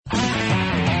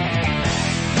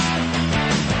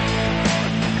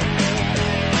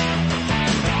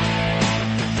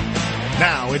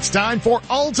It's time for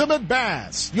Ultimate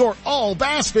Bass, your all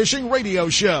bass fishing radio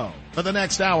show. For the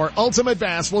next hour, Ultimate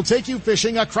Bass will take you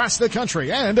fishing across the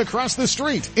country and across the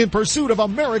street in pursuit of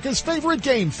America's favorite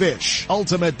game fish.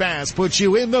 Ultimate Bass puts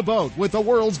you in the boat with the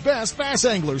world's best bass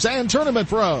anglers and tournament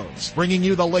pros, bringing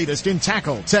you the latest in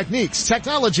tackle, techniques,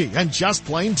 technology, and just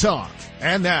plain talk.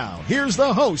 And now, here's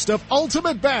the host of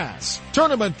Ultimate Bass,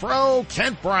 Tournament Pro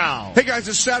Kent Brown. Hey guys,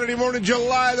 it's Saturday morning,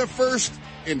 July the 1st,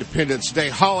 Independence Day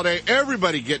holiday.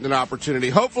 Everybody getting an opportunity,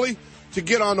 hopefully, to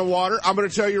get on the water. I'm going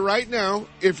to tell you right now,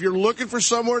 if you're looking for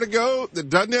somewhere to go that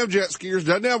doesn't have jet skiers,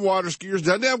 doesn't have water skiers,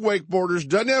 doesn't have wakeboarders,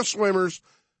 doesn't have swimmers,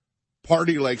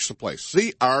 Party Lake's the place.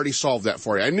 See, I already solved that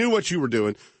for you. I knew what you were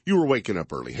doing. You were waking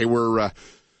up early. Hey, we're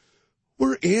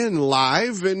in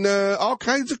live and all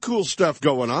kinds of cool stuff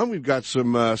going on. We've got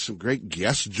some great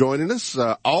guests joining us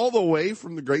all the way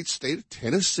from the great state of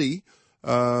Tennessee.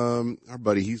 Our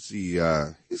buddy, he's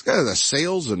got the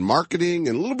sales and marketing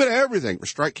and a little bit of everything for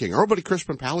Strike King. Our buddy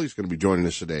Crispin Powley is going to be joining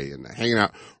us today and hanging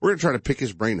out. We're going to try to pick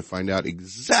his brain to find out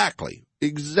exactly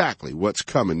what's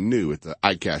coming new at the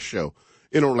ICAST show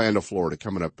in Orlando, Florida,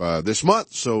 coming up this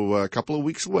month. So a couple of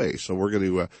weeks away. So we're going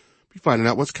to be finding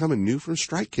out what's coming new from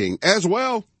Strike King as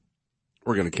well.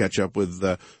 We're going to catch up with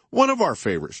one of our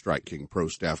favorite Strike King pro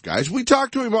staff guys. We talk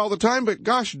to him all the time, but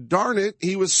gosh darn it,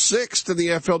 he was sixth in the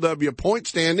FLW point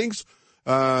standings.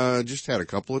 Just had a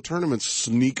couple of tournaments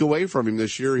sneak away from him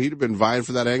this year. He'd have been vying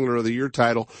for that Angler of the Year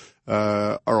title.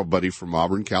 Our old buddy from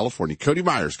Auburn, California, Cody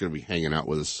Meyer, is going to be hanging out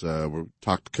with us. We'll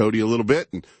talk to Cody a little bit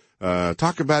and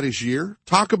talk about his year,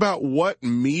 talk about what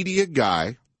media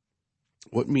guy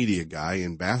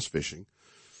in bass fishing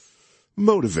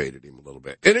motivated him a little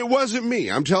bit. And it wasn't me.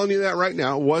 I'm telling you that right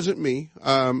now. It wasn't me.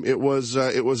 It was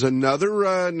another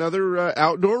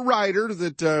outdoor writer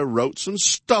that, wrote some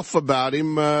stuff about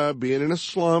him, being in a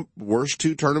slump, worst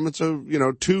two tournaments of,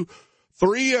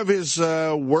 three of his,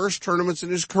 worst tournaments in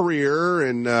his career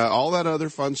and, all that other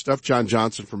fun stuff. John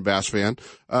Johnson from Bass Fan,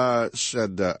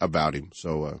 said, about him.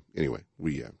 So, anyway,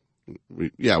 we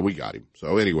got him.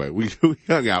 So anyway, we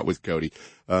hung out with Cody.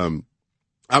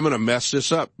 I'm going to mess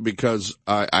this up because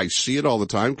I see it all the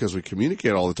time because we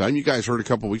communicate all the time. You guys heard a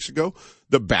couple weeks ago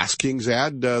the Bass Kings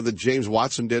ad that James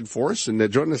Watson did for us, and they're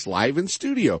joining us live in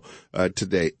studio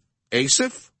today.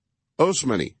 Asif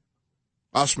Osmani.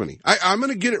 I'm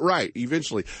going to get it right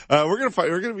eventually. We're going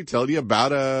to be telling you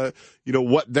about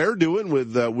what they're doing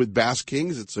with Bass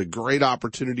Kings. It's a great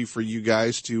opportunity for you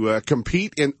guys to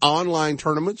compete in online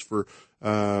tournaments for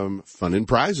fun and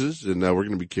prizes, and we're going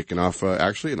to be kicking off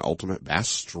actually an Ultimate Bass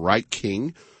Strike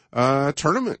King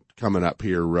tournament coming up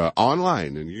here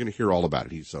online, and you're going to hear all about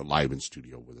it. He's live in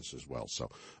studio with us as well,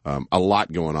 so a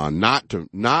lot going on. Not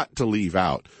to leave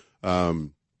out.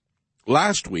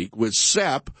 Last week with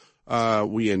SEP,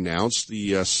 we announced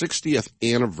the 60th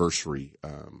anniversary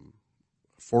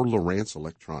for Lowrance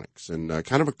Electronics, and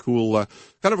kind of a cool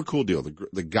deal.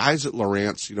 The guys at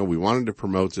Lowrance, we wanted to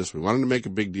promote this. We wanted to make a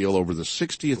big deal over the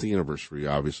 60th anniversary,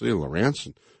 obviously, of Lowrance.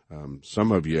 And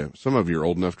some of you are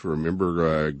old enough to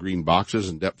remember green boxes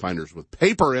and depth finders with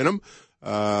paper in them.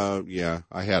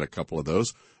 I had a couple of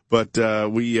those. But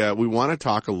we want to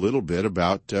talk a little bit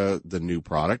about the new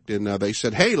product, and they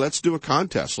said, "Hey, let's do a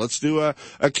contest. Let's do a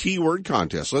keyword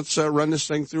contest. Let's run this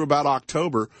thing through about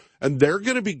October." And they're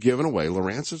going to be giving away.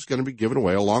 Lowrance is going to be giving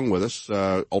away along with us,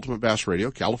 Ultimate Bass Radio,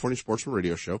 California Sportsman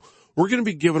Radio Show. We're going to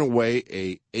be giving away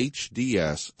a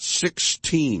HDS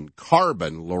 16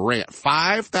 carbon Lowrance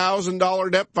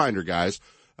 $5,000 depth finder, guys.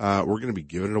 We're going to be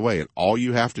giving it away, and all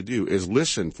you have to do is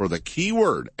listen for the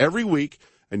keyword every week.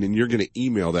 And then you're going to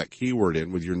email that keyword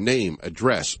in with your name,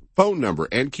 address, phone number,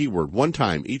 and keyword one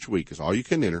time each week is all you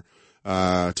can enter,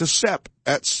 to Sep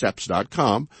at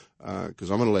seps.com, cause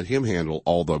I'm going to let him handle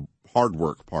all the hard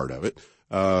work part of it.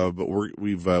 But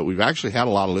we've actually had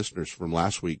a lot of listeners from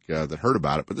last week, that heard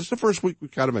about it, but this is the first week we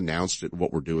kind of announced it,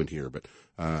 what we're doing here. But,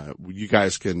 you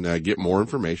guys can, get more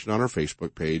information on our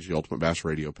Facebook page, the Ultimate Bass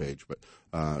Radio page, but,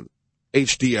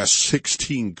 HDS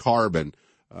 16 carbon,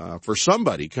 for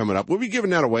somebody coming up. We'll be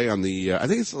giving that away on the, I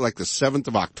think it's like the 7th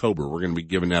of October. We're going to be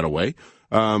giving that away.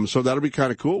 So that'll be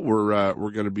kind of cool.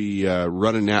 We're going to be,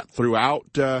 running that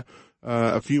throughout,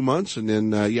 a few months. And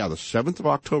then, the 7th of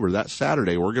October, that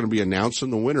Saturday, we're going to be announcing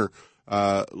the winner,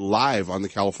 live on the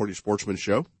California Sportsman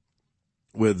Show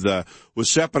with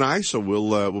Sep and I. So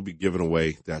we'll be giving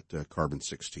away that, carbon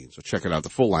 16. So check it out. The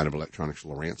full line of electronics,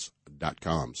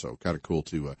 Lowrance.com. So kind of cool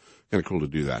to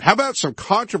do that. How about some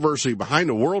controversy behind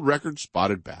a world record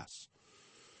spotted bass?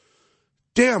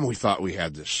 Damn, we thought we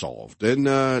had this solved. And,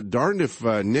 darned if,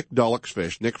 Nick Dullock's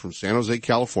fish, Nick from San Jose,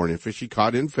 California, fish he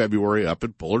caught in February up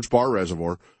at Bullard's Bar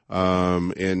Reservoir,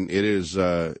 And it is,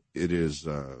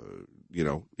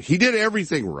 he did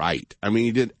everything right. I mean,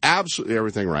 he did absolutely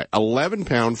everything right.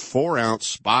 11-pound, 4-ounce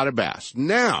spotted bass.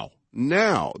 Now,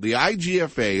 the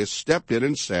IGFA has stepped in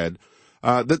and said,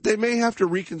 that they may have to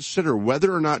reconsider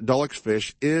whether or not Dulloch's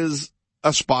fish is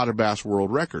a spotted bass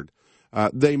world record.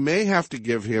 They may have to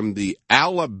give him the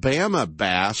Alabama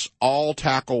bass all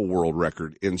tackle world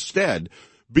record instead,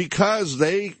 because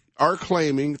they are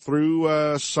claiming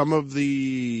through, some of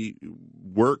the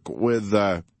work with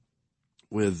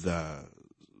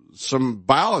some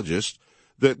biologists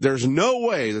that there's no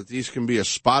way that these can be a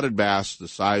spotted bass the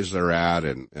size they're at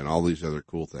and all these other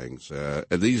cool things.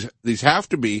 These have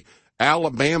to be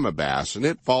Alabama bass, and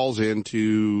it falls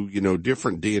into,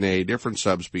 different DNA, different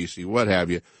subspecies, what have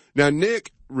you. Now,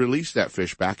 Nick released that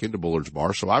fish back into Bullard's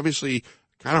Bar, so obviously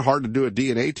kind of hard to do a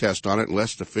DNA test on it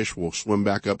unless the fish will swim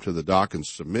back up to the dock and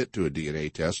submit to a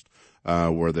DNA test,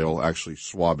 where they'll actually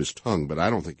swab his tongue, but I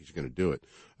don't think he's going to do it.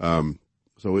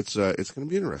 So it's going to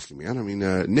be interesting, man. I mean,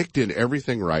 Nick did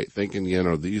everything right, thinking,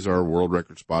 these are world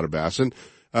record spotted bass. And,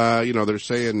 they're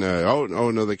saying, oh,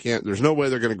 no, they can't. There's no way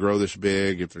they're going to grow this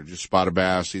big if they're just spotted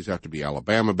bass. These have to be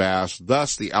Alabama bass,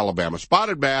 thus the Alabama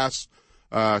spotted bass,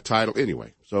 title.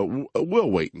 Anyway, so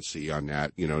we'll wait and see on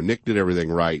that. Nick did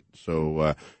everything right.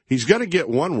 So, he's going to get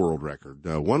one world record,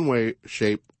 one way,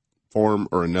 shape, form,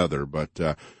 or another.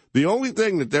 But, the only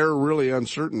thing that they're really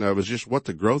uncertain of is just what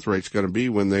the growth rate's going to be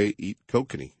when they eat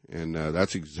kokanee. And,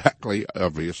 that's exactly,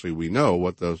 obviously we know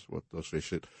what those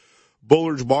fish at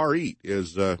Bullard's Bar eat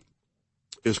is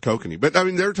kokanee. But I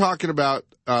mean, they're talking about,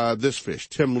 this fish,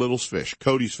 Tim Little's fish,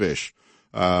 Cody's fish,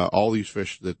 all these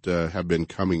fish that, have been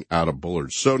coming out of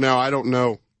Bullard's. So now I don't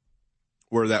know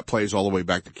where that plays all the way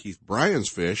back to Keith Bryan's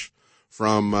fish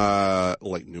from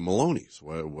Lake New Melones,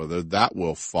 whether that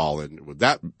will fall in. Would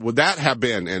that have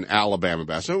been an Alabama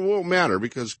bass? It won't matter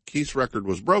because Keith's record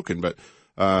was broken, but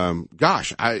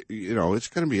it's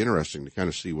going to be interesting to kind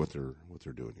of see what they're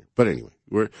doing here. But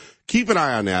anyway, keep an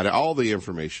eye on that. All the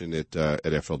information at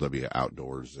FLW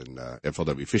Outdoors and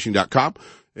FLWfishing.com,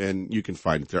 and you can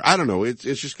find it there. I don't know. It's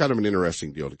just kind of an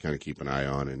interesting deal to kind of keep an eye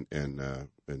on,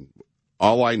 and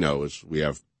all I know is we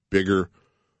have bigger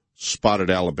spotted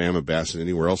Alabama bass than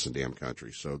anywhere else in damn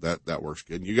country. So that works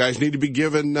good. You guys need to be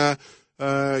given a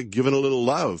little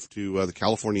love to the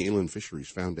California Inland Fisheries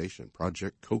Foundation,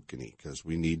 Project Kokanee, because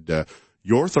we need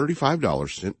your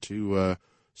 $35 sent to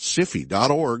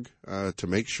SIFI.org to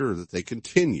make sure that they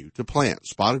continue to plant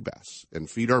spotted bass and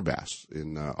feed our bass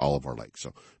in all of our lakes.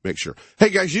 So make sure. Hey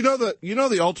guys, you know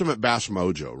the Ultimate Bass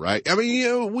Mojo, right? I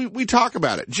mean, we talk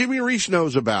about it. Jimmy Reese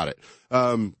knows about it.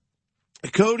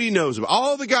 Cody knows about it.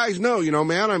 All the guys know,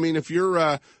 man. I mean, if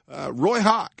you're Roy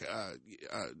Hawk,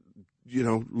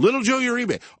 Little Joe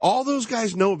Uribe, all those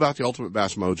guys know about the Ultimate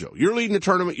Bass Mojo. You're leading the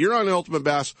tournament. You're on the Ultimate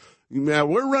Bass. Now,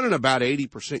 we're running about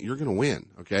 80%. You're going to win.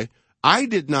 Okay. I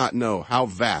did not know how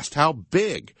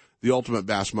big the Ultimate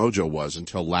Bass Mojo was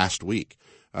until last week,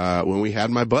 when we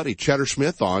had my buddy Cheddar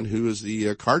Smith on, who is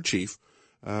the card chief,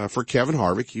 for Kevin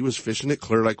Harvick. He was fishing at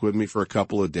Clear Lake with me for a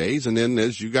couple of days. And then,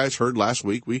 as you guys heard last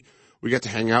week, we got to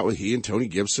hang out with he and Tony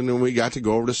Gibson, and we got to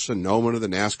go over to Sonoma to the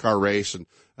NASCAR race, and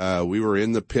we were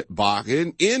in the pit box,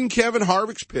 in Kevin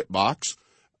Harvick's pit box,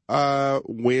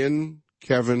 when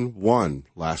Kevin won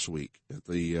last week at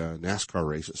the NASCAR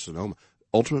race at Sonoma.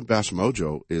 Ultimate Bass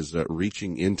Mojo is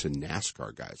reaching into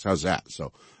NASCAR, guys. How's that?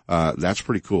 So that's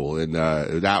pretty cool, and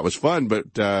that was fun.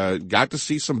 But got to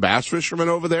see some bass fishermen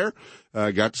over there.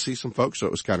 Got to see some folks, so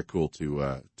it was kind of cool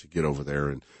to get over there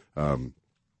and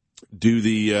do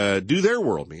their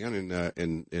world, man,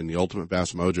 in the Ultimate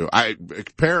Bass Mojo.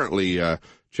 Apparently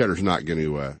Cheddar's not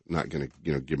gonna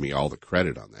give me all the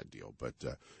credit on that deal, but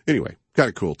anyway, kind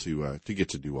of cool to get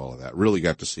to do all of that. Really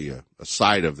got to see a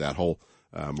side of that whole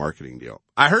marketing deal.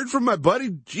 I heard from my buddy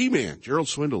G-Man, Gerald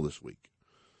Swindle, this week.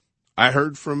 I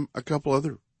heard from a couple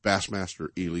other Bassmaster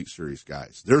Elite Series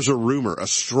guys. There's a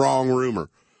strong rumor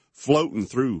floating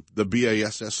through the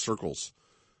BASS circles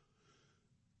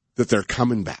that they're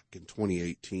coming back in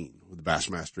 2018 with the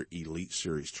Bassmaster Elite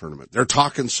Series tournament. They're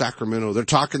talking Sacramento, they're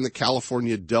talking the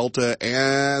California Delta,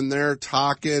 and they're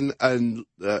talking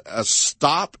a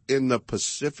stop in the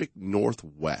Pacific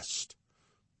Northwest.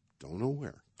 Don't know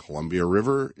where. Columbia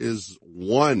River is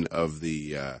one of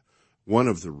the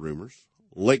rumors.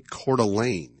 Lake Coeur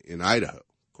d'Alene in Idaho,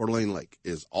 Coeur d'Alene Lake,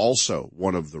 is also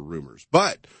one of the rumors.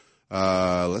 But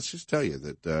let's just tell you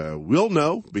that we'll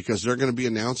know because they're going to be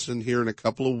announcing here in a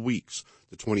couple of weeks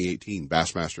the 2018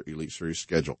 Bassmaster Elite Series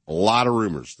schedule. A lot of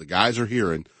rumors. The guys are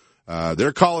hearing.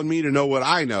 They're calling me to know what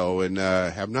I know, and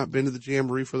have not been to the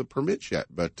Jamboree for the permits yet.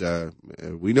 But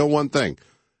we know one thing.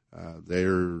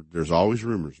 there's always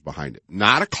rumors behind it.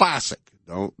 Not a classic.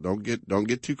 Don't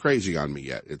get too crazy on me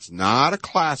yet. It's not a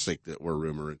classic that we're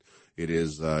rumoring. It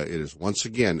is once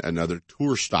again another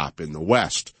tour stop in the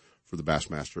West for the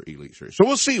Bassmaster Elite Series. So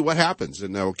we'll see what happens,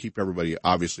 and we'll keep everybody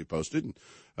obviously posted.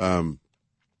 And,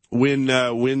 when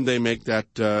they make that,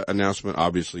 announcement,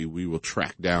 obviously we will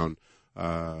track down,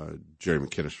 Jerry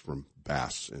McKinnis from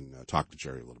Bass and, talk to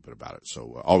Jerry a little bit about it.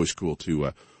 So, always cool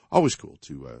to,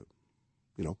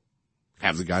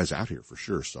 have the guys out here for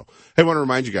sure. So, hey, I want to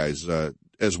remind you guys,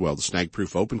 as well, the Snag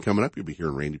Proof Open coming up. You'll be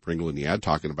hearing Randy Pringle in the ad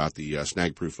talking about the,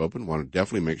 Snag Proof Open. Want to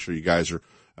definitely make sure you guys are,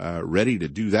 ready to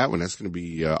do that one. That's going to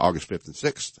be, August 5th and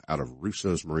 6th out of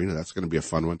Russo's Marina. That's going to be a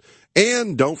fun one.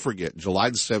 And don't forget, July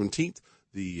the 17th,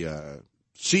 the,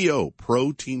 CO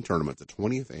Pro Team Tournament, the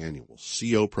 20th annual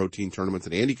CO Pro Team Tournament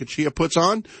that Andy Kachia puts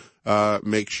on.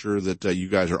 Make sure that, you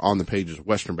guys are on the pages of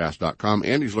westernbass.com.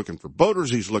 Andy's looking for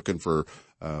boaters. He's looking for,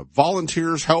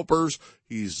 volunteers, helpers.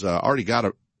 He's, already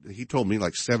got he told me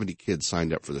like 70 kids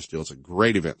signed up for this deal. It's a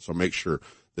great event. So make sure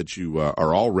that you,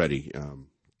 are all ready,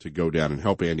 to go down and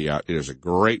help Andy out. It is a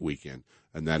great weekend,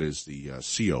 and that is the,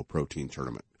 CO Pro Team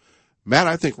Tournament. Matt,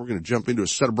 I think we're going to jump into a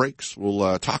set of breaks.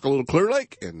 We'll talk a little Clear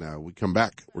Lake, and we come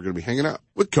back. We're going to be hanging out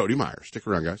with Cody Meyer. Stick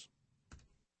around, guys.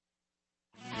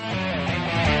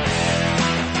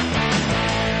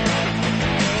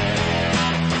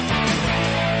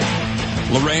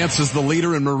 Lowrance is the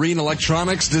leader in marine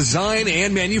electronics design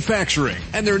and manufacturing,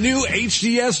 and their new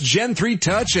HDS Gen 3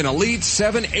 Touch and Elite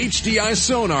 7 HDI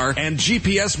sonar and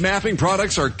GPS mapping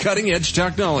products are cutting-edge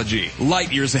technology,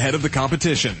 light years ahead of the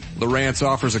competition. Lowrance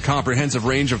offers a comprehensive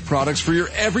range of products for your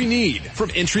every need, from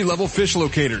entry-level fish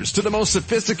locators to the most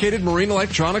sophisticated marine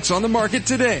electronics on the market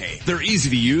today. They're easy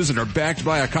to use and are backed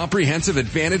by a comprehensive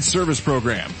advantage service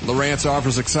program. Lowrance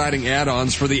offers exciting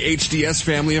add-ons for the HDS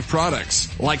family of products,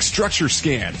 like Structure Scan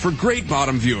for great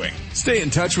bottom viewing. Stay in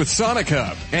touch with Sonic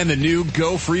Hub and the new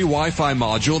Go Free Wi-Fi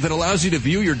module that allows you to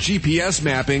view your GPS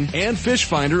mapping and fish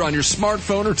finder on your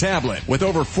smartphone or tablet. With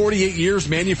over 48 years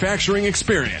manufacturing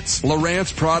experience,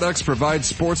 Lowrance products provide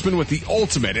sportsmen with the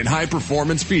ultimate in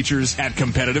high-performance features at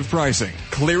competitive pricing.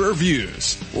 Clearer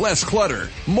views, less clutter,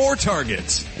 more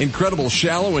targets, incredible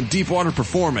shallow and deep water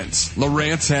performance.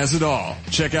 Lowrance has it all.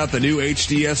 Check out the new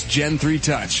HDS Gen 3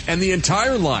 Touch and the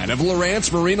entire line of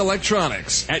Lowrance Marine Electronics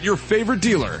at your favorite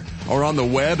dealer or on the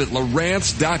web at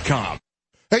Lowrance.com.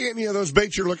 Hey, any of those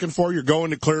baits you're looking for, you're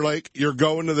going to Clear Lake, you're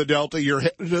going to the Delta, you're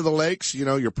heading to the lakes,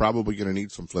 you're probably going to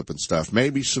need some flipping stuff.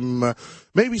 Maybe some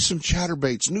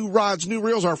chatterbaits, new rods, new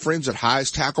reels. Our friends at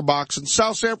High's Tackle Box in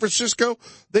South San Francisco,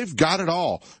 they've got it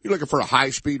all. You're looking for a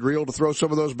high-speed reel to throw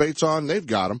some of those baits on, they've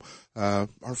got them.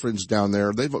 Our friends down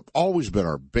there, they've always been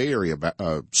our Bay Area,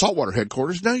 saltwater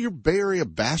headquarters. Now your Bay Area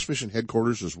bass fishing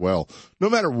headquarters as well. No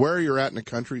matter where you're at in the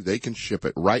country, they can ship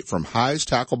it right from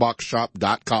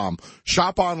HighsTackleBoxShop.com.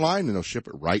 Shop online and they'll ship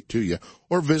it right to you.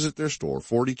 Or visit their store,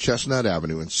 40 Chestnut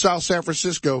Avenue in South San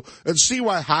Francisco, and see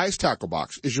why High's Tackle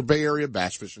Box is your Bay Area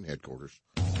bass fishing headquarters.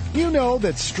 You know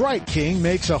that Strike King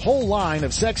makes a whole line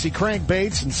of sexy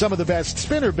crankbaits and some of the best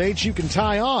spinner baits you can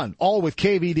tie on, all with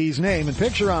KVD's name and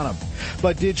picture on them.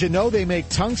 But did you know they make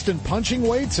tungsten punching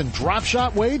weights and drop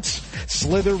shot weights?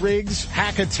 Slither rigs,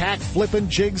 hack attack flippin'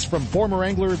 jigs from former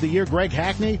Angler of the Year Greg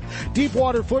Hackney, deep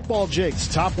water football jigs,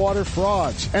 top water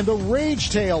frogs, and the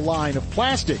Rage Tail line of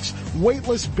plastics,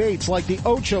 weightless baits like the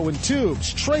Ocho and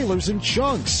tubes, trailers and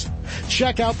chunks.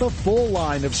 Check out the full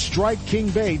line of Strike King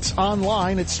baits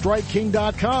online at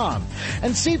StrikeKing.com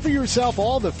and see for yourself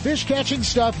all the fish catching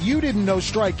stuff you didn't know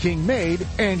Strike King made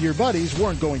and your buddies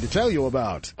weren't going to tell you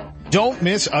about. Don't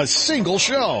miss a single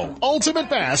show. Ultimate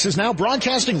Bass is now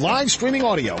broadcasting live streaming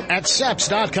audio at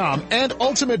Seps.com and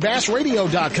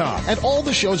UltimateBassRadio.com. And all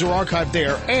the shows are archived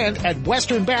there and at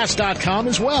WesternBass.com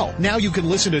as well. Now you can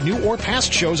listen to new or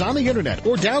past shows on the internet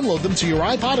or download them to your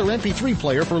iPod or MP3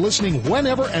 player for listening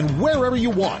whenever and wherever you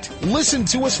want. Listen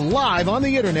to us live on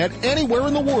the internet anywhere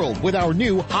in the world with our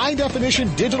new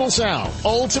high-definition digital sound.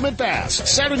 Ultimate Bass,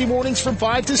 Saturday mornings from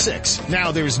 5 to 6.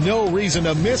 Now there's no reason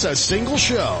to miss a single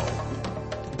show.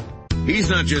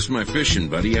 He's not just my fishing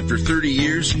buddy. After 30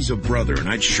 years, he's a brother, and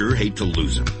I'd sure hate to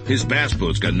lose him. His bass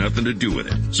boat's got nothing to do with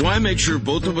it. So I make sure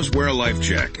both of us wear a life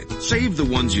jacket. Save the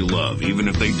ones you love, even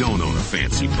if they don't own a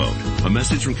fancy boat. A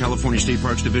message from California State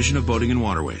Parks Division of Boating and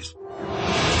Waterways.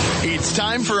 It's It's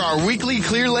time for our weekly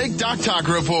Clear Lake Dock Talk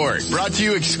Report, brought to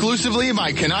you exclusively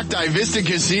by Canocti Vista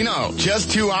Casino,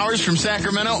 just 2 hours from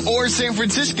Sacramento or San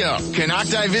Francisco.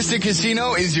 Canocti Vista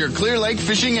Casino is your Clear Lake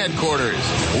fishing headquarters.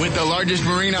 With the largest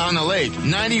marina on the lake,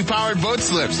 90 powered boat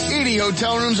slips, 80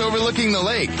 hotel rooms overlooking the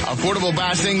lake, affordable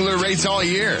bass angler rates all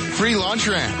year, free launch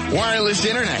ramp, wireless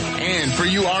internet, and for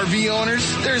you RV owners,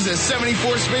 there's a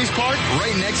 74 space park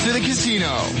right next to the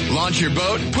casino. Launch your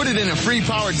boat, put it in a free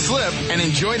powered slip, and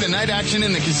enjoy the night action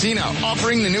in the casino,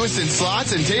 offering the newest in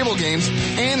slots and table games,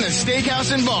 and the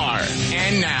steakhouse and bar.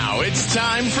 And now it's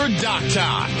time for Dock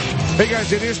Talk. Hey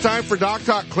guys, it is time for Dock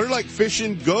Talk. Clear Lake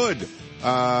fishing good.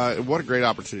 What a great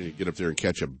opportunity to get up there and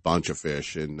catch a bunch of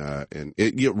fish, and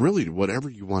really whatever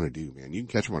you want to do, man. You can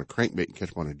catch them on a crankbait, you can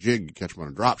catch them on a jig, you can catch them on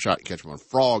a drop shot, you can catch them on a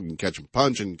frog, you can catch them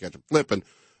punching, you can catch them flipping,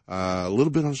 a little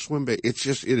bit on a swim bait. It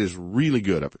is really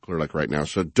good up at Clear Lake right now.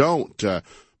 So don't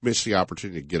miss the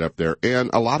opportunity to get up there, and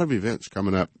a lot of events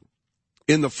coming up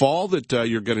in the fall that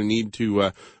you're going to need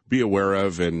to be aware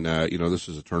of. And this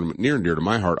is a tournament near and dear to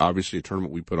my heart. Obviously, a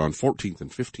tournament we put on 14th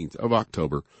and 15th of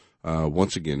October.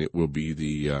 Once again, it will be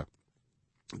the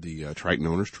Triton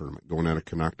Owners Tournament going out of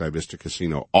Canocti Vista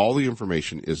Casino. All the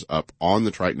information is up on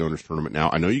the Triton Owners Tournament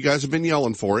now. I know you guys have been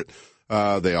yelling for it.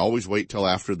 They always wait till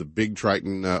after the big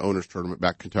Triton Owners Tournament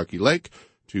back Kentucky Lake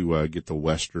to get the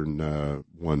Western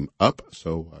one up.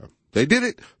 So they did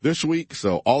it this week.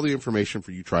 So all the information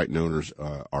for you Triton owners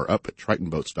are up at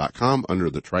tritonboats.com under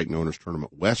the Triton Owners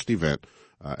Tournament West event.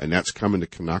 And that's coming to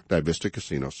Canocti Vista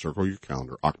Casino. Circle your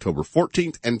calendar. October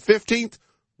 14th and 15th.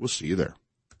 We'll see you there.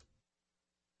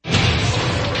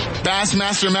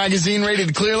 Bassmaster Magazine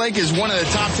rated Clear Lake as one of the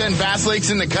top 10 bass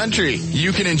lakes in the country.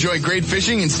 You can enjoy great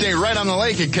fishing and stay right on the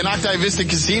lake at Canocti Vista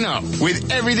Casino.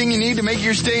 With everything you need to make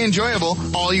your stay enjoyable,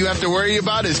 all you have to worry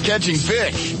about is catching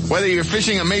fish. Whether you're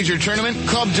fishing a major tournament,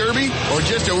 club derby, or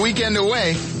just a weekend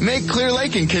away, make Clear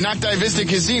Lake and Canocti Vista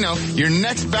Casino your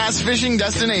next bass fishing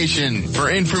destination.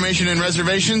 For information and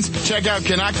reservations, check out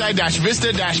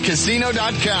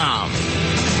canocti-vista-casino.com.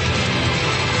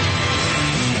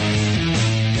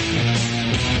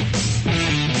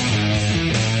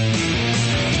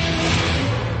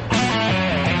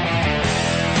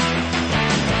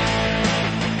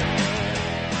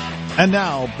 And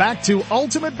now, back to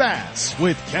Ultimate Bass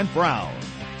with Kent Brown.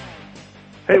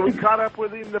 Hey, we caught up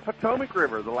with him in the Potomac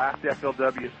River, the last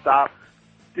FLW stop.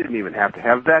 Didn't even have to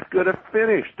have that good a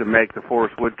finish to make the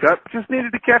Forest Wood Cup. Just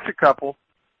needed to catch a couple.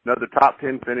 Another top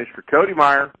 10 finish for Cody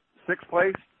Meyer, 6th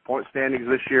place, point standings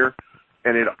this year.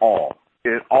 And it all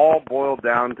boiled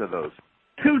down to those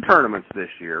 2 tournaments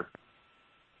this year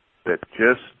that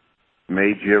just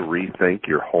made you rethink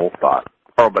your whole thought.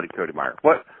 Oh, buddy, Cody Meyer.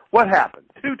 What happened?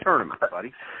 2 tournaments,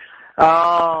 buddy.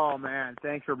 Oh man,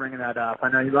 thanks for bringing that up.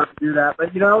 I know you love to do that,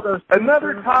 but those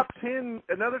another top 10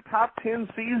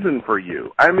 season for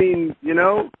you. I mean,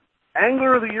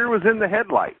 Angler of the Year was in the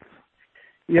headlights.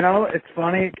 It's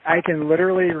funny. I can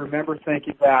literally remember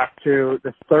thinking back to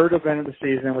the 3rd event of the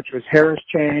season, which was Harris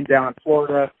Chain down in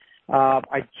Florida.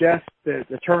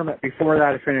 The tournament before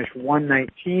that, I finished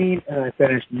 119, and I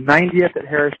finished 90th at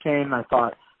Harris Chain, and I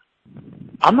thought,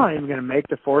 I'm not even going to make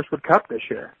the Forest Wood Cup this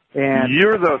year. And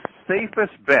you're the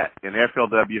safest bet in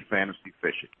FLW fantasy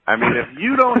fishing. I mean, if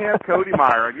you don't have Cody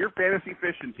Meyer on your fantasy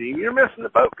fishing team, you're missing the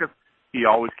boat because he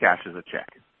always cashes a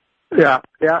check. Yeah.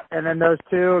 And then those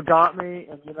 2 got me,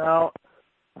 and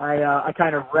I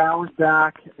kind of roused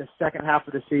back the second half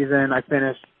of the season. I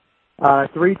finished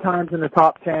 3 times in the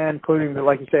top 10, including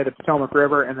like you said, the Potomac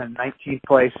River, and then 19th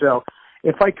place. So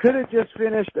if I could have just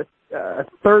finished a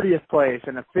 30th place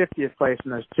and a 50th place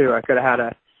in those 2, I could have had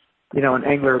an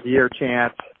Angler of the Year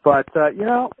chance. But,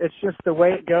 it's just the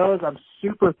way it goes. I'm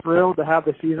super thrilled to have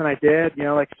the season I did.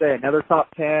 Like I say, another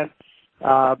top 10.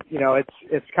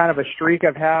 It's kind of a streak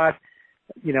I've had,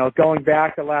 going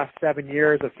back the last 7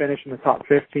 years of finishing the top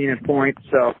 15 in points.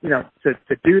 So,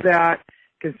 to do that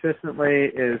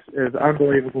consistently is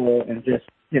unbelievable. And just,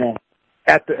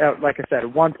 like I said,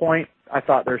 at one point, I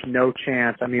thought there's no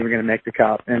chance I'm even going to make the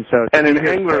Cup. And an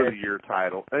Angler of the Year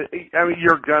title. I mean,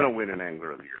 you're going to win an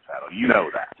Angler of the Year title. You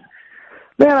know that.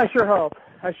 Man, I sure hope.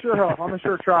 I'm a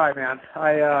sure try, man.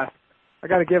 I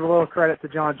got to give a little credit to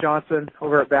John Johnson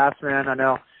over at Bassman. I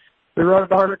know we wrote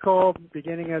an article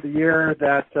beginning of the year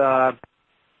that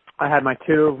I had my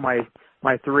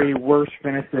 3 worst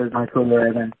finishes in my career,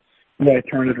 and then I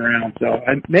turned it around. So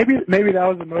maybe that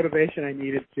was the motivation I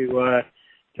needed to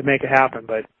make it happen.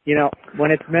 But, when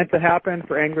it's meant to happen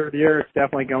for Angler of the Year, it's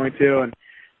definitely going to. And,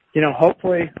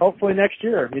 hopefully next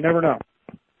year. You never know.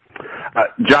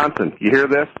 Johnson, you hear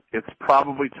this? It's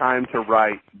probably time to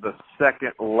write the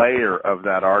second layer of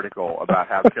that article about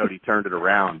how Cody turned it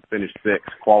around, finished 6th,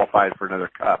 qualified for another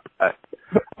cup,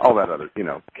 all that other,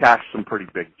 cashed some pretty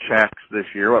big checks this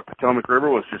year. What, Potomac River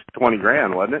was just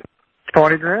 $20,000, wasn't it?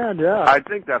 $20,000, yeah. I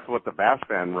think that's what the Bass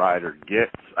Fan writer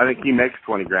gets. I think he makes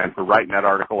 $20,000 for writing that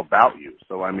article about you.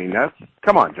 So,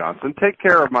 come on, Johnson, take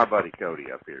care of my buddy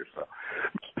Cody up here.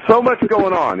 So much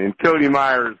going on in Cody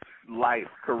Meyer's life,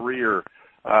 career.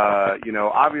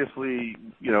 Obviously,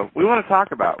 we want to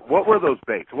talk about what were those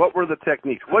baits? What were the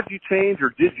techniques? What did you change,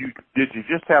 or did you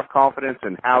just have confidence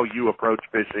in how you approach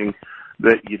fishing,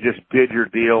 that you just did your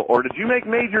deal, or did you make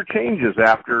major changes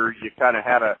after you kind of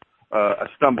had a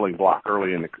stumbling block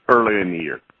early in the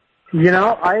year?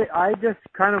 I just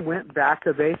kind of went back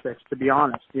to basics, to be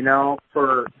honest.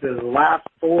 For the last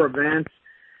 4 events,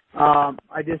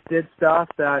 I just did stuff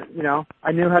that,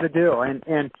 I knew how to do.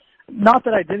 And not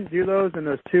that I didn't do those in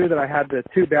those 2 that I had the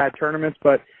 2 bad tournaments,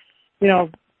 but,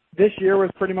 this year was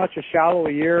pretty much a shallow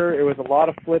year. It was a lot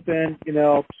of flipping,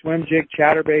 swim jig,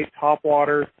 chatterbait,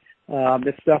 topwater.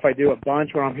 This stuff I do a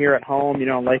bunch when I'm here at home,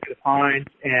 in Lake of the Pines,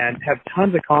 and have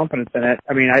tons of confidence in it.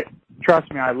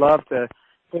 Trust me, I love to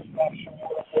fish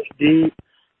deep,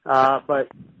 but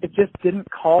it just didn't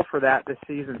call for that this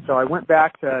season. So I went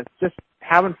back to just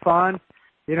having fun,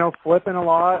 flipping a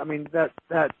lot.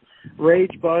 That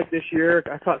rage bug this year,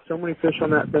 I caught so many fish on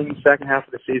that thing the second half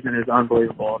of the season is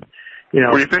unbelievable.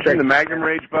 Were you fishing the Magnum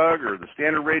rage bug or the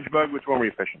standard rage bug? Which one were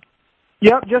you fishing?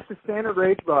 Yep, just a standard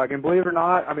rage bug. And believe it or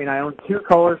not, I own 2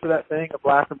 colors for that thing, a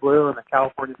black and blue and a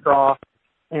California craw.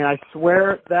 And I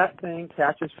swear that thing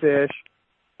catches fish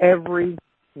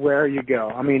everywhere you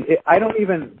go. I don't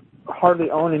even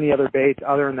hardly own any other baits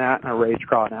other than that and a rage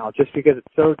craw now, just because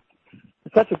it's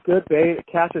such a good bait. It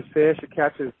catches fish. It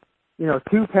catches,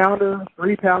 2-pounder,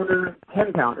 3-pounder,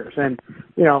 10-pounders. And,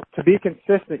 to be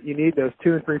consistent, you need those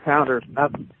 2 and 3-pounders.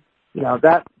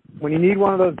 That when you need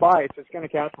one of those bites, it's going to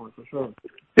catch one for sure.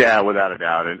 Yeah, without a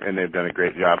doubt, and they've done a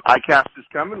great job. ICAST is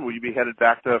coming. Will you be headed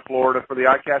back to Florida for the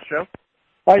ICAST show?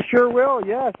 I sure will,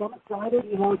 yes. I'm excited.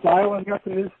 Iowa's got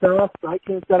some new stuff.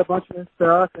 ICAST's got a bunch of new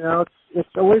stuff. It's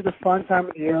always a fun time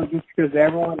of the year just because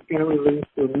everyone's going to release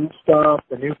the new stuff,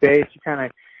 the new baits.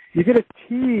 You get a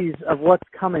tease of what's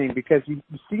coming because you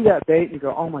see that bait and you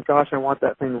go, oh my gosh, I want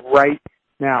that thing right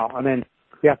now. And then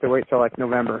you have to wait till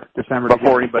November, December.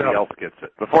 Before anybody else gets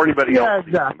it. Before anybody else.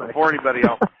 Exactly. Before anybody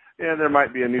else. Yeah, there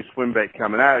might be a new swim bait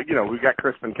coming out. We've got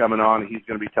Crispin coming on, and he's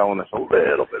going to be telling us a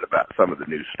little bit about some of the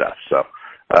new stuff. So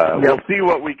we'll see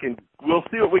what we can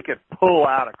pull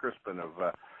out of Crispin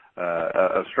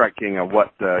of Strike King and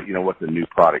what the new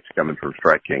product's coming from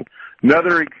Strike King.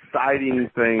 Another exciting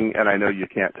thing, and I know you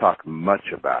can't talk much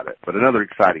about it, but another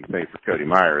exciting thing for Cody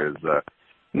Meyer is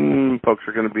folks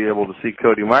are going to be able to see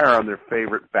Cody Meyer on their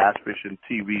favorite bass fishing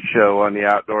TV show on the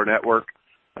Outdoor Network,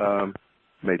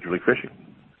 Major League Fishing.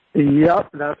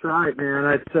 Yep, that's right,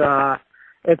 man.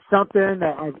 It's something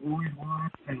that I've always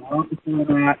watched and love to see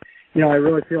that. I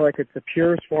really feel like it's the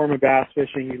purest form of bass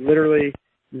fishing.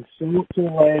 You swim up to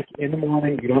the lake in the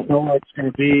morning. You don't know what it's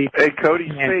going to be. Hey,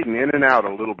 Cody's fading in and out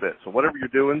a little bit, so whatever you're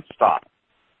doing, stop.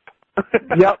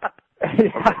 Yep.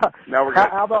 Okay, now we're good.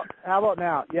 How about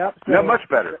now? Yep. So, no, much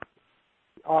better.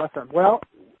 Awesome. Well,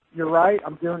 you're right.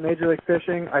 I'm doing Major League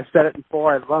Fishing. I've said it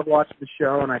before. I love watching the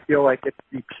show, and I feel like it's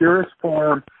the purest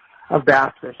form of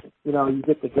bass fishing. You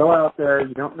get to go out there.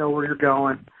 You don't know where you're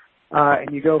going,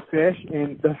 and you go fish,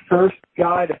 and the first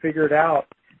guy to figure it out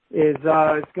is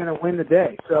going to win the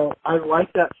day. So I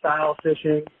like that style of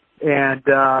fishing, and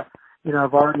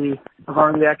I've already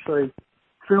actually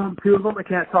filmed 2 of them. I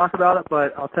can't talk about it,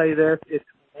 but I'll tell you this: it's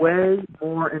way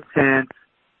more intense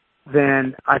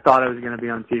than I thought it was going to be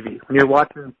on TV. When you're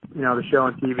watching, the show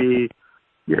on TV,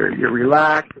 you're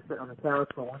relaxed, you're sitting on the couch,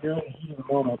 but when you're in the heat of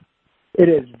the moment, it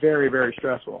is very, very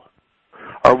stressful.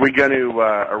 Are we going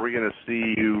to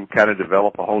see you kind of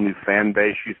develop a whole new fan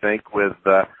base? You think with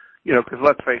because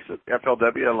let's face it,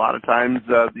 FLW, a lot of times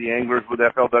the anglers with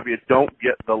FLW don't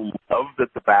get the love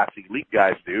that the Bass Elite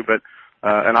guys do, but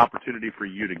an opportunity for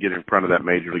you to get in front of that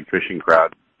Major League Fishing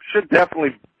crowd should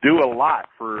definitely do a lot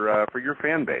for your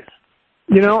fan base.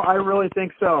 I really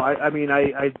think so.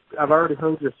 I've already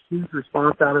heard this huge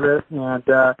response out of it, and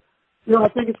I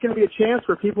think it's going to be a chance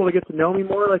for people to get to know me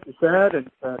more, like you said,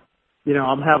 and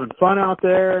I'm having fun out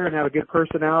there and have a good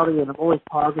personality, and I'm always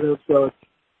positive, so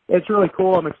it's really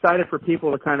cool. I'm excited for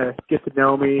people to kind of get to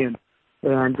know me, and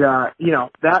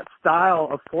that style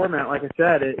of format, like I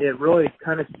said, it really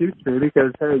kind of suits me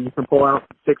because, hey, you can pull out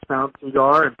 6-pound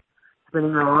cigar and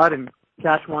spinning rod and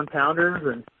catch 1-pounders,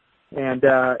 and And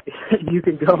you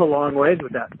can go a long ways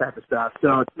with that type of stuff.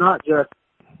 So it's not just,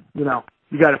 you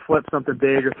got to flip something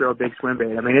big or throw a big swim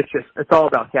bait. I mean, it's all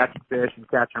about catching fish and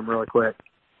catching them really quick.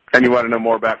 And you want to know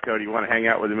more about Cody, you want to hang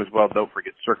out with him as well, don't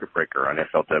forget Circuit Breaker on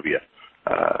FLW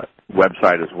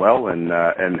website as well.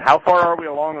 And how far are we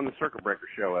along on the Circuit Breaker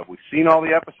show? Have we seen all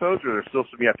the episodes, or there's still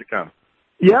some yet to come?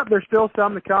 Yep, there's still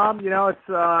some to come.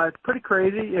 It's pretty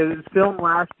crazy. It was filmed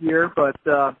last year, but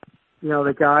the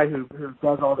guy who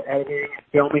does all the editing and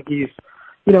filming, he's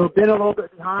been a little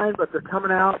bit behind, but they're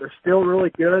coming out. They're still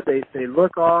really good. They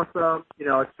look awesome.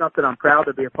 It's something I'm proud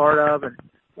to be a part of, and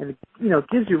it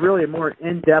gives you really a more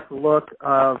in-depth look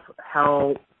of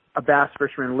how a bass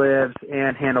fisherman lives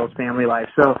and handles family life.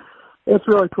 So it's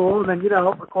really cool. And then,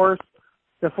 of course,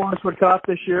 the Forest Wood Cup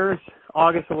this year is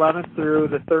August 11th through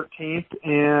the 13th,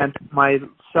 and my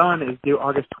son is due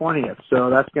August 20th. So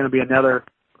that's going to be another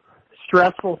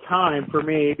stressful time for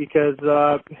me because,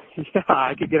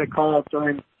 I could get a call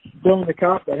during the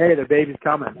cup that, hey, the baby's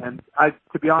coming. And I,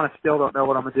 to be honest, still don't know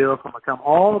what I'm going to do, if I'm going to come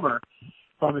home or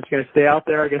if I'm just going to stay out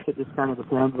there. I guess it just kind of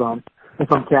depends on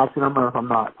if I'm catching them or if I'm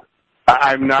not.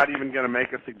 I'm not even going to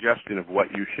make a suggestion of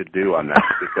what you should do on that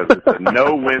because it's a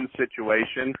no-win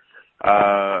situation.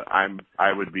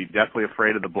 I would be definitely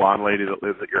afraid of the blonde lady that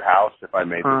lives at your house if I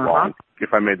made the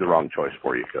wrong choice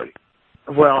for you, Cody.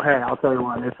 Well, hey, I'll tell you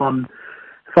what. If I'm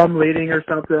leading or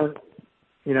something,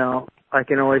 I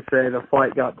can always say the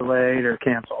flight got delayed or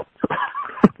canceled.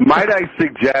 Might I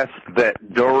suggest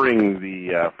that during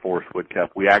the Forest Wood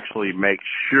Cup, we actually make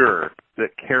sure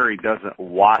that Carrie doesn't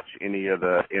watch any of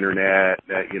the internet,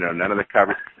 none of the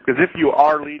coverage. Because if you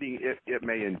are leading, it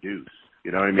may induce.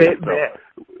 You know what I mean? So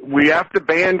we have to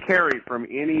ban Carrie from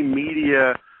any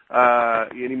media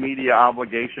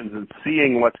obligations and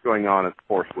seeing what's going on at the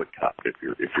Forest Wood Cup if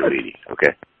you're leading.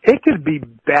 Okay. It could be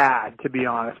bad, to be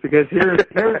honest, because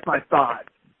here's my thought.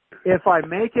 If I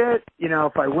make it,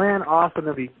 if I win, awesome,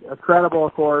 it'll be incredible,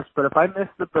 of course. But if I miss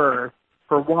the berth,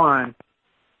 for one,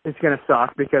 it's going to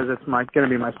suck because it's going to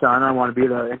be my son. I want to be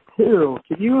there. And two,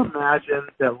 can you imagine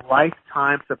the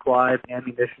lifetime supply of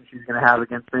ammunition she's going to have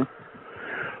against me?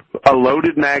 A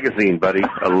loaded magazine, buddy.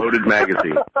 A loaded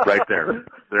magazine, right there.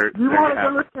 You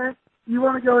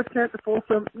want to go with Kent to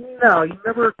Folsom? No. You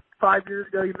remember 5 years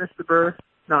ago you missed the berth?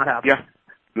 Not happening. Yeah.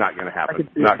 Not going to happen.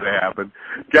 Not going to happen.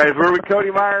 Guys, we're with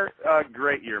Cody Meyer.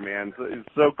 Great year, man. It's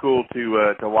so cool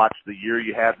to watch the year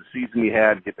you had, the season you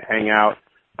had, get to hang out,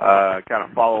 kind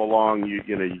of follow along. You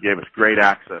gave us great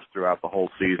access throughout the whole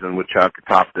season with Chuck to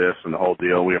top this and the whole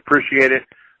deal. We appreciate it.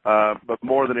 But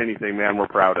more than anything, man, we're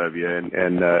proud of you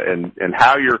and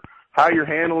how you're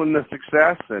handling the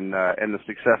success and the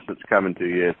success that's coming to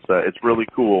you. It's really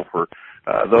cool for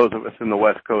those of us in the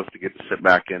West Coast to get to sit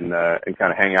back and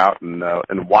kind of hang out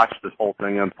and watch this whole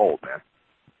thing unfold, man.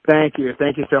 Thank you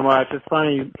so much. It's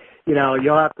funny,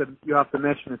 you'll have to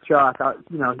mention the Chuck.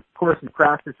 Of course, he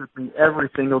practiced with me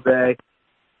every single day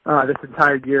this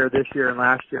entire year, this year and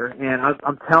last year. And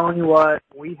I'm telling you what,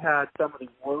 we had some of the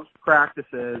worst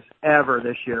practices ever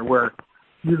this year where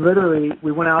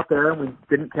we went out there and we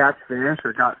didn't catch fish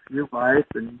or got few bites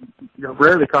and,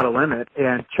 rarely caught a limit.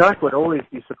 And Chuck would always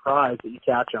be surprised that you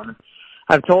catch them. And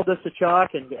I've told this to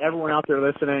Chuck and to everyone out there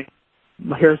listening.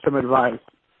 Here's some advice.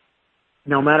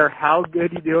 No matter how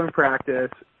good you do in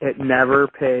practice, it never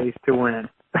pays to win.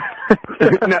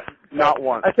 Not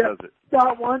once, does it?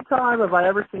 Not one time have I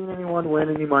ever seen anyone win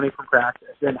any money from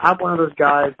practice. And I'm one of those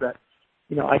guys that,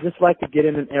 I just like to get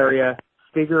in an area,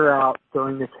 figure out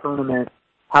during the tournament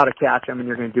how to catch them, and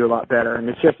you're going to do a lot better. And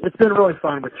it's been really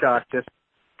fun with Chuck, just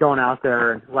going out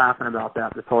there and laughing about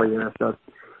that this whole year. So,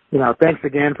 thanks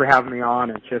again for having me on.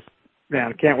 It's just,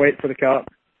 man, I can't wait for the Cup.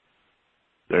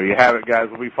 There you have it, guys.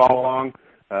 We'll be follow along,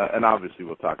 and obviously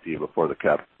we'll talk to you before the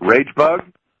Cup. Rage bug,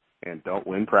 and don't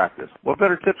win practice. What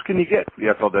better tips can you get for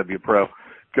the FLW Pro,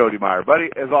 Cody Meyer? Buddy,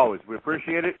 as always, we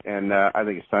appreciate it, and I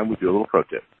think it's time we do a little pro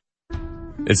tip.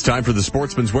 It's time for the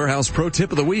Sportsman's Warehouse Pro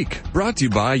Tip of the Week, brought to you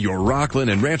by your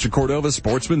Rockland and Rancho Cordova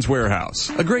Sportsman's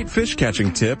Warehouse. A great fish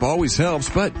catching tip always helps,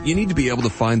 but you need to be able to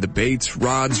find the baits,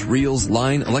 rods, reels,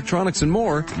 line, electronics, and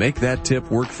more to make that tip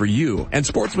work for you. And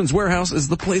Sportsman's Warehouse is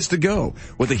the place to go,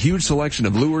 with a huge selection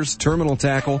of lures, terminal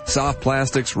tackle, soft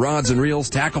plastics, rods and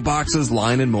reels, tackle boxes,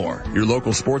 line, and more. Your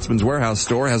local Sportsman's Warehouse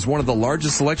store has one of the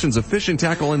largest selections of fishing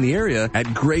tackle in the area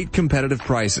at great competitive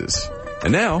prices.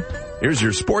 And now, here's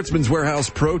your Sportsman's Warehouse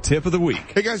Pro Tip of the Week.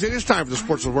 Hey guys, it is time for the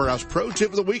Sportsman's Warehouse Pro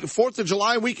Tip of the Week. 4th of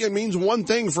July weekend means one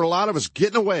thing for a lot of us,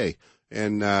 getting away.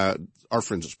 And our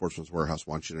friends at Sportsman's Warehouse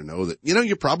want you to know that,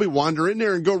 you probably wander in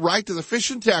there and go right to the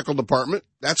fishing tackle department.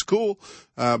 That's cool.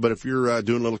 But if you're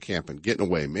doing a little camping, getting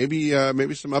away,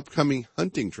 maybe some upcoming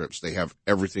hunting trips, they have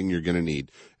everything you're going to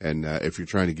need. And if you're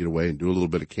trying to get away and do a little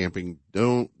bit of camping,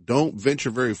 don't venture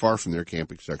very far from their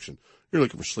camping section. You're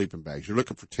looking for sleeping bags. You're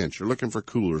looking for tents. You're looking for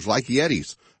coolers like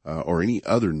Yetis, or any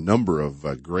other number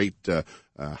of great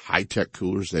high-tech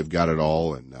coolers. They've got it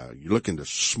all. And you're looking to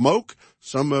smoke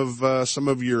some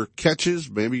of your catches.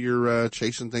 Maybe you're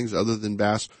chasing things other than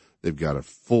bass. They've got a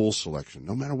full selection,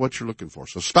 no matter what you're looking for.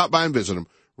 So stop by and visit them,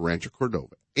 Rancho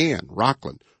Cordova and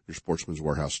Rockland, your Sportsman's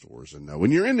Warehouse stores. And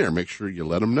when you're in there, make sure you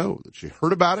let them know that you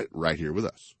heard about it right here with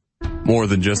us. More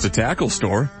than just a tackle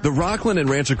store, the Rockland and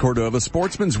Rancho Cordova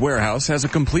Sportsman's Warehouse has a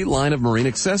complete line of marine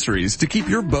accessories to keep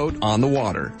your boat on the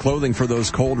water. Clothing for those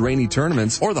cold, rainy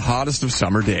tournaments or the hottest of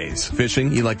summer days.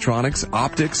 Fishing, electronics,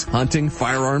 optics, hunting,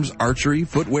 firearms, archery,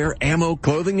 footwear, ammo,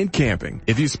 clothing, and camping.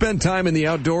 If you spend time in the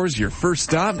outdoors, your first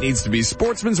stop needs to be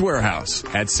Sportsman's Warehouse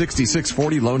at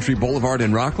 6640 Lone Tree Boulevard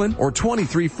in Rockland or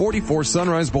 2344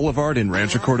 Sunrise Boulevard in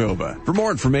Rancho Cordova. For more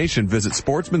information, visit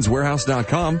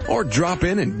sportsmanswarehouse.com or drop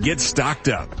in and get stocked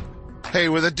up. Hey,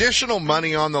 with additional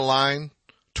money on the line,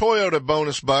 Toyota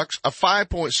bonus bucks, a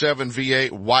 5.7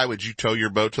 V8, why would you tow your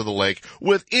boat to the lake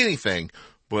with anything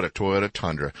but a Toyota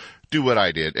Tundra? Do what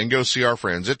I did and go see our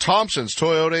friends at Thompson's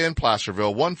Toyota in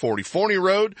Placerville, 140 Forney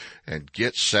Road, and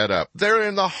get set up. They're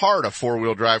in the heart of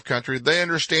four-wheel drive country. They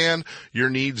understand your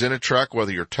needs in a truck,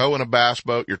 whether you're towing a bass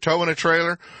boat, you're towing a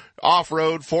trailer,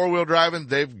 off-road, four-wheel driving,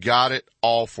 they've got it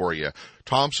all for you.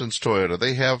 Thompson's Toyota,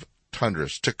 they have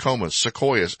Tundras, Tacomas,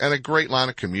 Sequoias, and a great line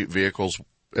of commute vehicles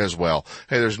as well.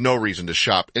 Hey, there's no reason to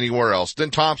shop anywhere else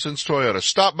than Thompson's Toyota.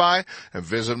 Stop by and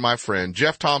visit my friend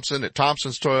Jeff Thompson at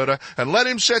Thompson's Toyota and let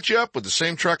him set you up with the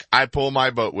same truck I pull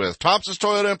my boat with. Thompson's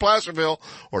Toyota in Placerville,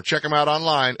 or check him out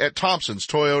online at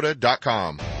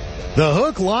thompsonstoyota.com. The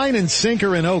Hook, Line, and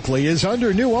Sinker in Oakley is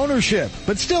under new ownership,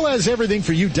 but still has everything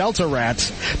for you Delta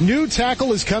rats. New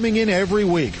tackle is coming in every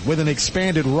week with an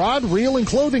expanded rod, reel, and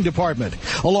clothing department,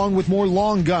 along with more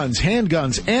long guns,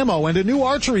 handguns, ammo, and a new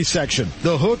archery section.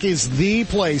 The Hook is the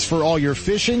place for all your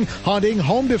fishing, hunting,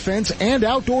 home defense, and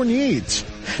outdoor needs.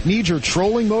 Need your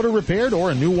trolling motor repaired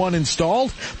or a new one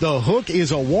installed? The Hook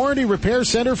is a warranty repair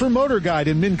center for Motor Guide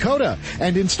in Minn Kota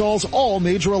and installs all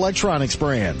major electronics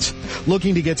brands.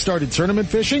 Looking to get started tournament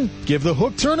fishing? Give the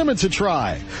Hook Tournaments a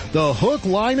try. The Hook,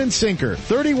 Line, and Sinker,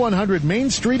 3100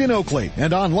 Main Street in Oakley,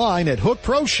 and online at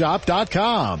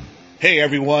hookproshop.com. Hey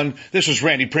everyone, this is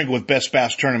Randy Pringle with Best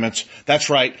Bass Tournaments. That's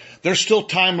right, there's still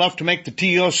time left to make the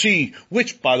TOC,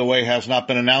 which by the way has not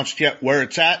been announced yet where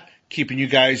it's at, keeping you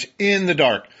guys in the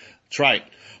dark. That's right.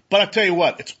 But I tell you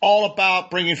what, it's all about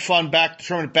bringing fun back to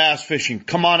tournament bass fishing.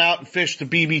 Come on out and fish the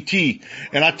BBT.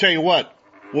 And I tell you what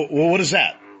is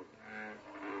that?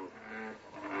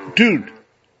 Dude,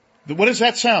 what is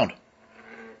that sound?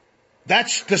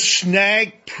 That's the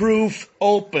Snag Proof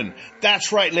Open.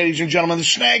 That's right, ladies and gentlemen, the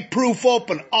Snag Proof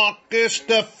Open, August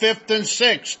the 5th and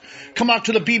 6th. Come out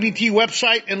to the BBT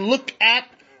website and look at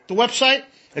the website.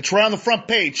 It's right on the front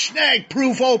page, Snag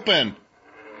Proof Open.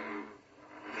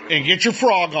 And get your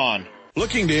frog on.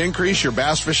 Looking to increase your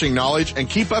bass fishing knowledge and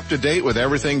keep up to date with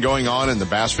everything going on in the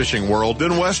bass fishing world?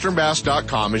 Then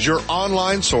westernbass.com is your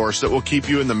online source that will keep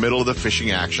you in the middle of the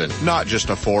fishing action, not just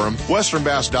a forum.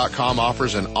 Westernbass.com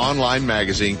offers an online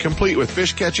magazine complete with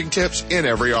fish catching tips in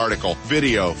every article,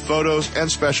 video, photos,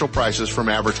 and special prices from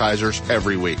advertisers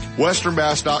every week.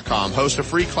 Westernbass.com hosts a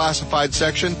free classified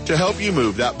section to help you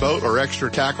move that boat or extra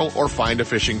tackle or find a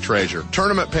fishing treasure.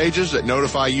 Tournament pages that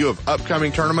notify you of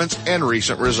upcoming tournaments and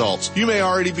recent results. You may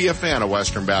already be a fan of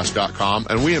westernbass.com,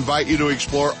 and we invite you to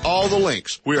explore all the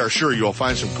links. We are sure you'll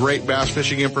find some great bass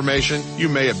fishing information you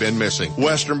may have been missing.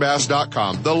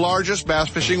 westernbass.com, the largest bass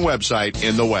fishing website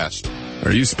in the West.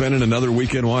 Are you spending another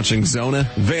weekend watching Zona,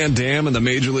 Van Dam, and the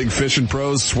Major League Fishing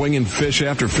pros swinging fish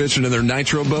after fishing in their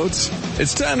nitro boats?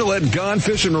 It's time to let Gone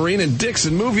Fishing Marine and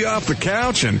Dixon move you off the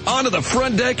couch and onto the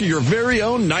front deck of your very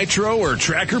own nitro or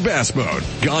tracker bass boat.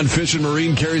 Gone Fishing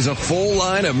Marine carries a full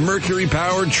line of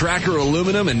mercury-powered tracker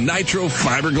aluminum and nitro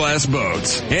fiberglass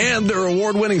boats. And their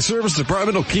award-winning service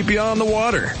department will keep you on the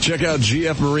water. Check out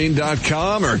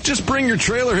gfmarine.com or just bring your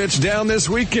trailer hitch down this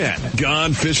weekend.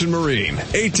 Gone Fishing Marine,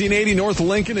 1880 North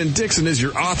Lincoln and Dixon is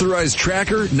your authorized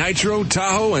tracker, nitro,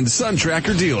 Tahoe, and Sun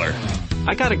Tracker dealer.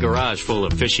 I got a garage full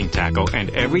of fishing tackle, and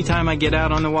every time I get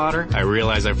out on the water, I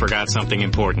realize I forgot something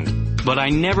important. But I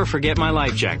never forget my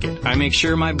life jacket. I make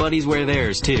sure my buddies wear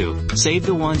theirs, too. Save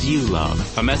the ones you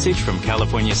love. A message from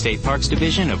California State Parks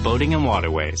Division of Boating and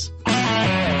Waterways.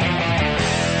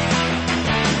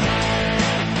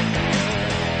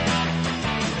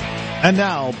 And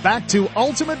now back to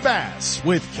Ultimate Bass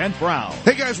with Kent Brown.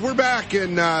 Hey guys, we're back,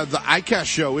 and the ICAST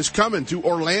show is coming to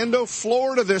Orlando,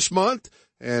 Florida this month.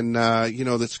 And,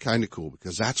 that's kind of cool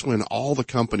because that's when all the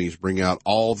companies bring out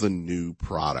all the new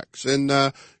products. And,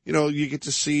 you get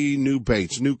to see new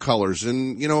baits, new colors,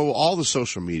 and, all the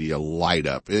social media light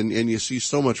up. And you see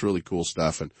so much really cool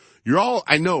stuff. And you're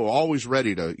always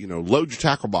ready to, load your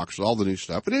tackle box with all the new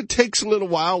stuff. And it takes a little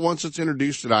while once it's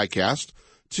introduced at ICAST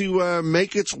to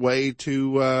make its way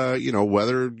to,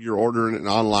 whether you're ordering it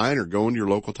online or going to your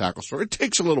local tackle store. It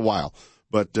takes a little while.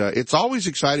 But it's always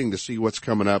exciting to see what's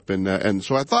coming up, and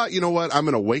so I thought, you know what, I'm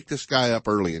going to wake this guy up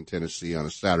early in Tennessee on a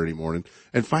Saturday morning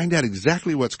and find out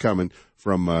exactly what's coming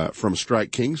from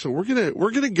Strike King. So we're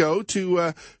gonna go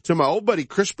to my old buddy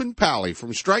Crispin Powley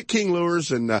from Strike King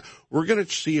Lures, and we're gonna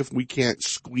see if we can't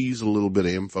squeeze a little bit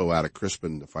of info out of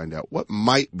Crispin to find out what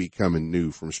might be coming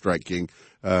new from Strike King.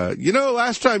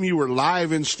 Last time you were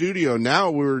live in studio, now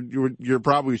you're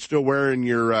probably still wearing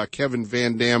your Kevin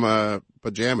Van Dam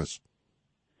pajamas.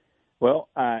 Well,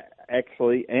 I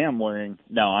actually am wearing.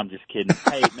 No, I'm just kidding.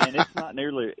 Hey, man, it's not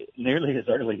nearly as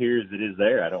early here as it is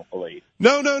there, I don't believe.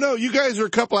 No. You guys are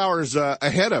a couple hours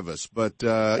ahead of us, but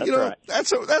right.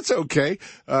 that's okay.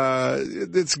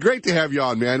 It's great to have you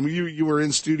on, man. You were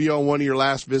in studio on one of your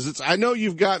last visits. I know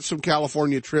you've got some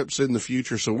California trips in the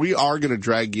future, so we are going to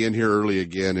drag you in here early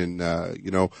again.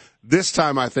 And this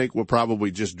time I think we'll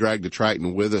probably just drag the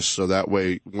Triton with us, so that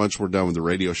way once we're done with the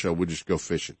radio show, we'll just go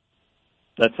fishing.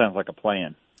 That sounds like a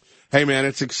plan. Hey man,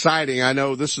 it's exciting. I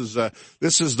know this is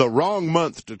the wrong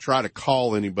month to try to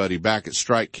call anybody back at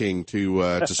Strike King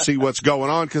to see what's going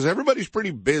on, because everybody's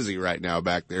pretty busy right now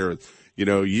back there.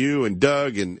 You and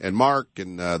Doug and Mark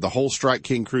and the whole Strike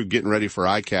King crew getting ready for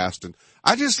ICAST. And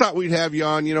I just thought we'd have you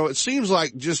on. It seems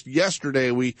like just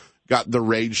yesterday we got the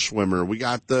Rage Swimmer, we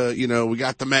got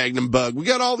the Magnum Bug, we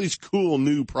got all these cool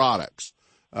new products.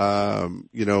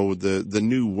 The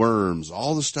new worms,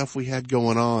 all the stuff we had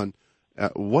going on.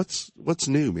 What's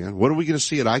new, man? What are we going to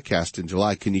see at ICAST in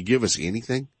July? Can you give us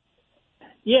anything?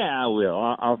 Yeah, I will.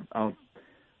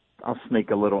 I'll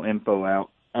sneak a little info out.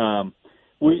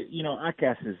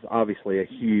 ICAST is obviously a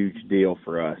huge deal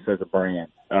for us as a brand.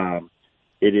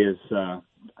 It is, I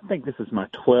think this is my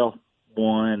 12th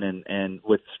one and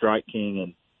with Strike King,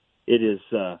 and it is,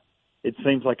 it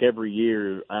seems like every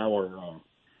year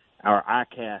our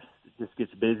ICAST just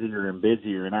gets busier and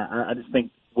busier, and I just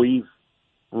think we've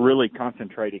really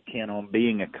concentrated, Ken, on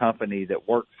being a company that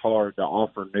works hard to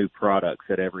offer new products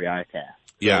at every ICAST.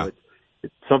 Yeah. So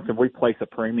it's something we place a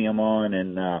premium on,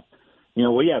 and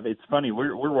it's funny,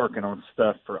 we're working on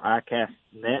stuff for ICAST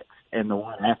next and the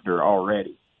one after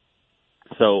already.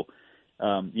 So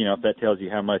if that tells you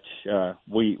how much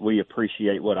we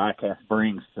appreciate what ICAST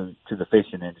brings to the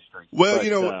fishing industry.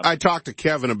 Well, I talked to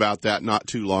Kevin about that not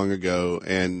too long ago,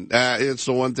 and it's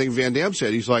the one thing Van Dam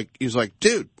said. He's like,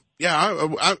 dude, yeah,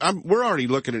 we're already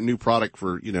looking at new product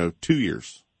for 2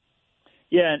 years.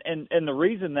 Yeah, and the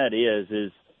reason that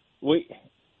is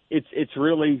it's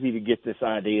real easy to get this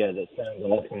idea that sounds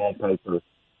awesome on paper.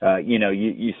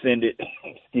 You send it,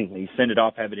 you send it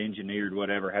off, have it engineered,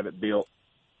 whatever, have it built.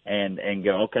 And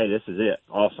go, okay, this is it.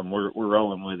 Awesome. We're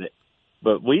rolling with it.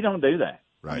 But we don't do that.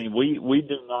 Right. I mean, we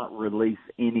do not release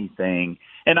anything.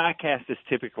 And ICAST is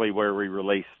typically where we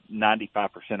release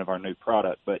 95% of our new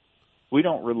product, but we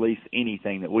don't release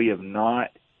anything that we have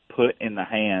not put in the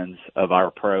hands of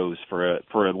our pros for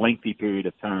a lengthy period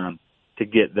of time to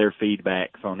get their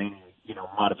feedbacks on any,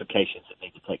 modifications that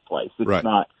need to take place. It's right.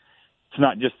 It's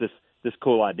not just this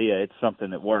cool idea. It's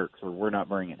something that works, or we're not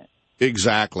bringing it.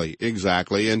 Exactly.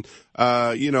 And,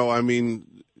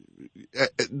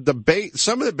 the bait,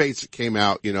 some of the baits that came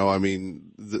out,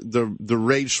 the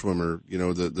Rage Swimmer,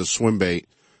 the swim bait,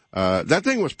 that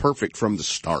thing was perfect from the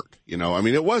start.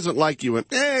 It wasn't like you went,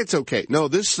 it's okay. No,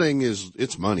 this thing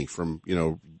it's money from,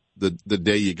 the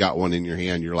day you got one in your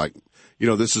hand. You're like,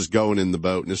 this is going in the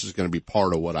boat and this is going to be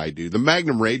part of what I do. The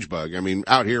Magnum Rage Bug,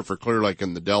 out here for Clear Lake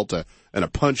and the Delta, and a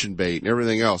punching bait and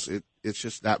everything else, it's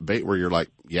just that bait where you're like,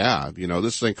 yeah,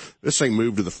 this thing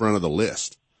moved to the front of the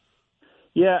list.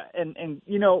 Yeah. And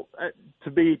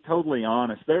to be totally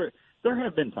honest, there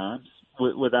have been times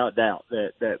without doubt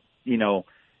that,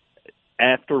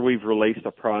 after we've released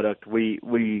a product,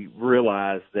 we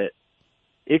realize that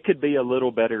it could be a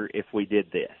little better if we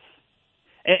did this.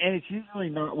 And it's usually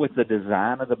not with the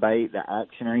design of the bait, the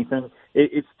action or anything.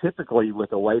 It's typically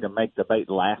with a way to make the bait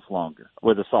last longer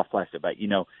with a soft plastic bait.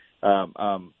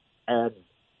 Add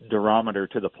durometer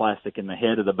to the plastic in the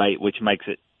head of the bait, which makes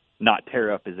it not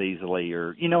tear up as easily,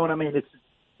 or, you know what I mean? It's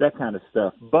that kind of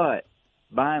stuff. But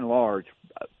by and large,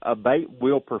 a bait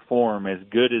will perform as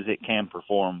good as it can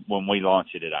perform when we launch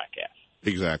it at ICAST.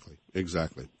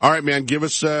 Exactly. All right, man. Give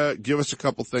us a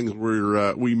couple things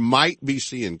we might be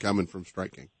seeing coming from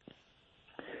Strike King.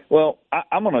 Well,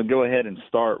 I'm going to go ahead and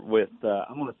start with.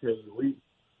 I'm going to tell you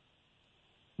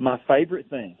my favorite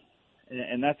thing,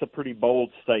 and that's a pretty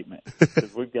bold statement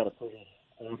because we've got a pretty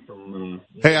awesome.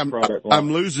 Hey,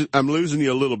 I'm losing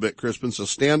you a little bit, Crispin. So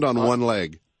stand on one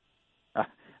leg.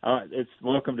 It's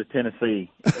welcome to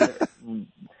Tennessee.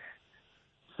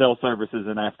 Cell service is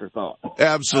an afterthought.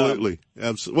 Absolutely.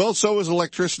 Well, so is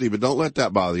electricity, but don't let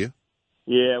that bother you.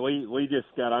 Yeah, we just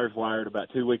got ours wired about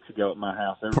 2 weeks ago at my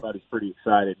house. Everybody's pretty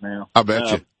excited now. I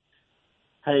bet you.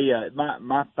 Hey,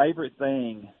 my favorite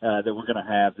thing that we're going to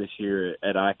have this year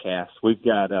at ICAST, we've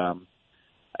got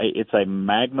it's a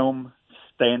Magnum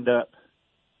stand-up,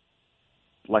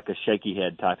 like a shaky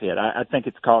head type head. I think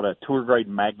it's called a tour grade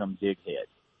Magnum jig head.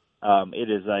 It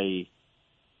is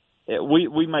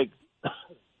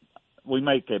we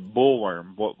make a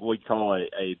bullworm, what we call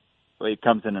it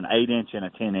comes in an 8-inch and a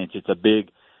 10-inch. It's a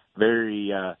big,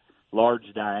 very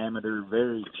large diameter,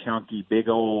 very chunky, big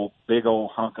old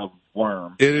hunk of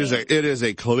worm. It is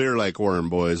a Clear Lake worm,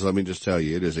 boys. Let me just tell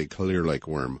you, it is a Clear Lake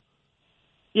worm.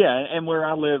 Yeah, and where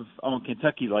I live on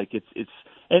Kentucky Lake, it's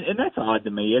that's odd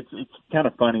to me. It's kind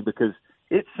of funny because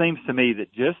it seems to me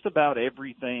that just about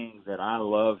everything that I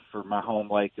love for my home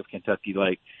lake of Kentucky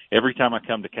Lake, every time I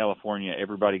come to California,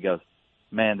 everybody goes,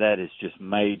 man, that is just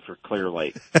made for Clear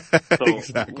Lake. So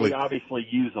exactly. We obviously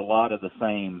use a lot of the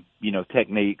same,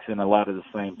 techniques and a lot of the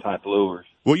same type lures.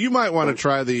 Well, you might want to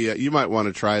try the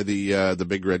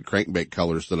big red crankbait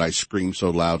colors that I scream so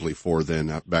loudly for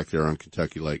then back there on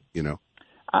Kentucky Lake,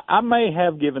 I may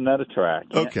have given that a try.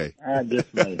 Okay. I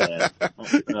just may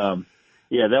have.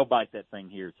 Yeah, they'll bite that thing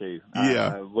here too.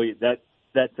 Yeah.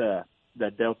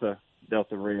 That Delta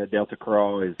Red, Delta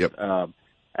Craw is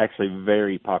actually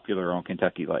very popular on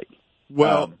Kentucky Lake.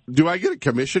 Well, do I get a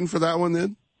commission for that one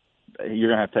then? You're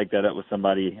going to have to take that up with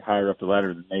somebody higher up the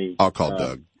ladder than me. I'll call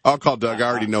Doug. I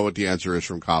already know what the answer is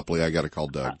from Copley. I got to call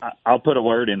Doug. I'll put a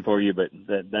word in for you, but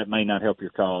that may not help your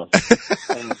cause.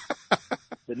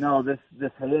 But no, this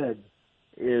head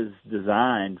is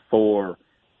designed for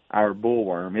our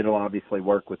bullworm. It'll obviously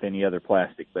work with any other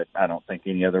plastic, but I don't think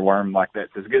any other worm like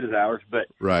that's as good as ours. But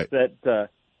right.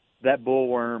 That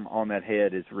bullworm on that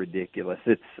head is ridiculous.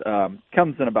 It's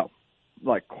comes in about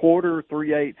like quarter,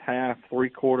 3/8, half,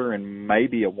 3/4, and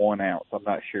maybe a 1 ounce. I'm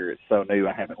not sure. It's so new.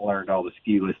 I haven't learned all the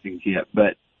SKU listings yet,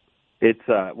 but it's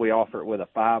we offer it with a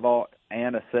 5/0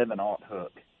 and a 7/0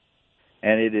 hook.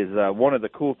 And it is one of the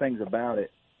cool things about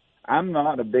it. I'm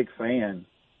not a big fan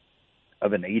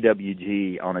of an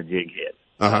EWG on a jig head,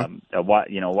 a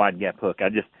wide gap hook.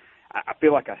 I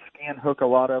feel like I scan hook a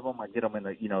lot of them. I get them in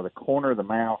the corner of the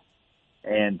mouth,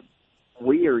 and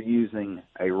we are using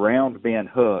a round bend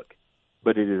hook,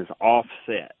 but it is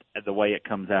offset the way it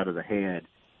comes out of the head,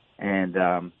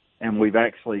 and we've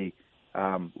actually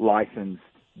licensed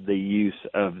the use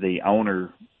of the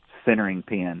owner centering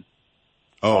pin.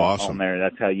 Oh, awesome! On there,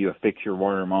 that's how you affix your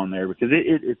worm on there, because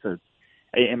it's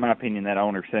in my opinion, that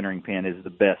owner centering pin is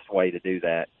the best way to do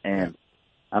that. And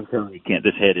I'm telling you, Kent,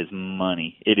 this head is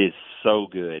money. It is so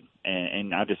good,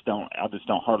 and I just don't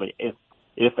hardly,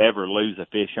 if ever, lose a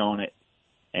fish on it.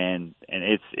 And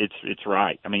it's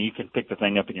right. I mean, you can pick the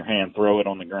thing up in your hand, throw it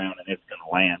on the ground, and it's going to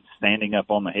land standing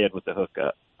up on the head with the hook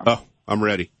up. Oh, I'm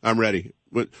ready.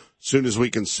 As soon as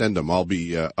we can send them, I'll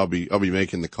be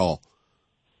making the call.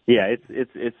 Yeah,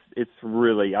 it's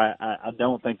really, I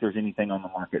don't think there's anything on the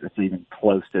market that's even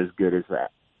close to as good as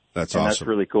that. That's awesome. That's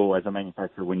really cool as a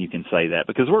manufacturer when you can say that,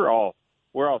 because we're all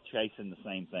chasing the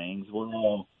same things. We're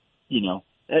all,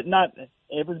 not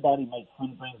everybody makes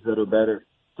some things that are better,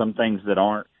 some things that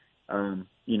aren't.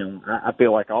 I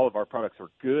feel like all of our products are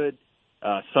good.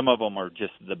 Some of them are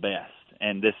just the best,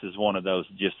 and this is one of those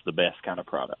just the best kind of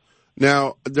product.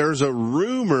 Now, there's a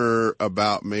rumor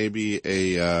about maybe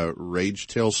a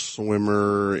rage-tail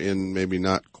swimmer in maybe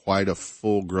not quite a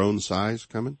full-grown size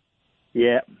coming.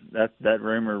 Yeah, that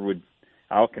rumor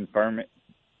I'll confirm it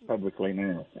publicly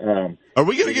now. Are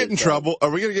we going to get in trouble?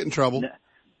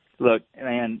 Look,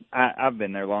 man, I've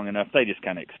been there long enough. They just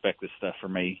kind of expect this stuff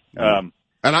from me.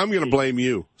 And I'm going to blame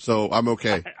you, so I'm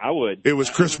okay. I would. It was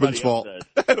Crispin's fault.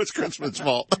 It was Crispin's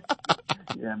fault.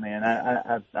 Yeah, man,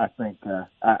 I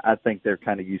think they're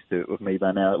kind of used to it with me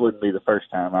by now. It wouldn't be the first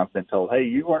time I've been told, hey,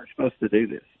 you weren't supposed to do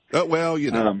this. Oh, well,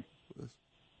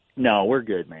 No, we're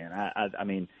good, man. I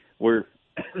mean, we're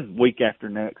week after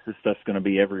next, this stuff's going to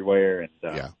be everywhere.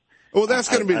 And, Well, that's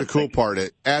going to be the cool part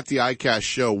at the ICAST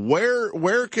show.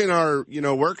 Where can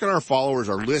our followers,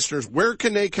 our listeners, where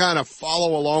can they kind of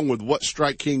follow along with what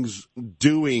Strike King's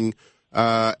doing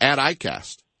at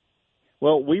ICAST?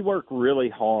 Well, we work really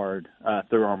hard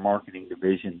through our marketing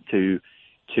division to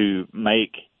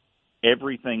make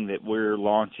everything that we're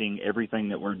launching, everything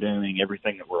that we're doing,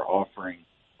 everything that we're offering,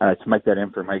 to make that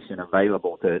information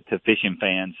available to fishing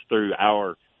fans through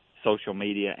our social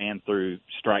media and through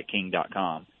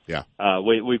StrikeKing.com. Yeah.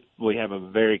 We have a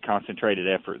very concentrated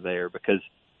effort there because,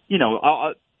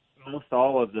 most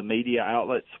all of the media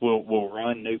outlets will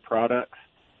run new products,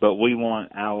 but we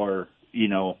want our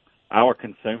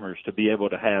consumers to be able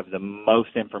to have the most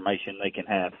information they can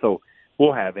have. So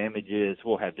we'll have images,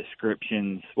 we'll have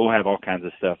descriptions, we'll have all kinds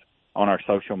of stuff on our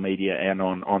social media and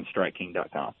on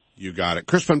StrikeKing.com. You got it.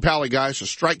 Crispin, Powley, guys, so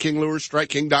Strike King Lures,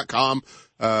 StrikeKing.com.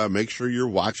 Make sure you're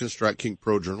watching Strike King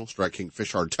Pro Journal, Strike King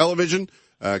Fish Hard Television,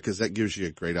 because that gives you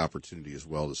a great opportunity as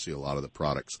well to see a lot of the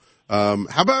products. How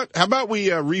about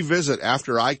we revisit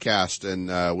after ICAST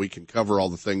and we can cover all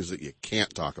the things that you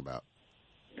can't talk about?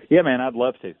 Yeah, man, I'd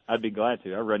love to. I'd be glad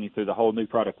to. I'll run you through the whole new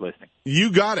product listing.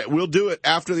 You got it. We'll do it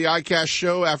after the ICAST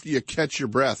show, after you catch your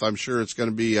breath. I'm sure it's going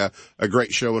to be a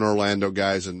great show in Orlando,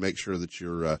 guys, and make sure that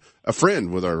you're a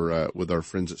friend with our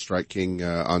friends at Strike King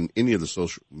on any of the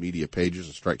social media pages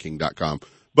at StrikeKing.com.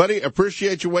 Buddy,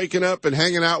 appreciate you waking up and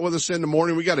hanging out with us in the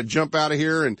morning. We got to jump out of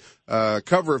here and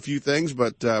cover a few things,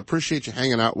 but appreciate you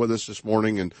hanging out with us this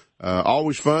morning, and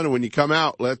always fun. And when you come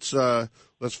out, let's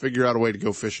figure out a way to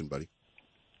go fishing, buddy.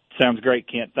 Sounds great,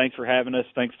 Kent. Thanks for having us.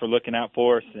 Thanks for looking out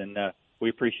for us, and we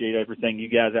appreciate everything you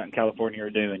guys out in California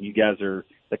are doing. You guys are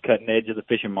the cutting edge of the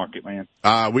fishing market, man.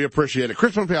 We appreciate it.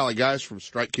 Crispin Powley, guys, from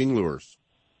Strike King Lures.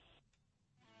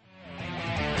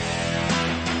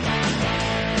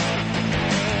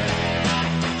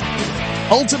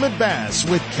 Ultimate Bass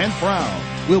with Kent Brown.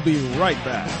 We'll be right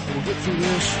back. We'll get through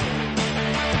this.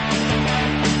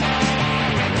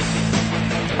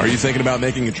 Are you thinking about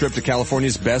making a trip to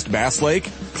California's best bass lake,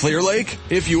 Clear Lake?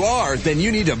 If you are, then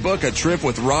you need to book a trip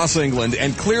with Ross England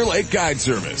and Clear Lake Guide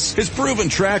Service. His proven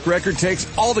track record takes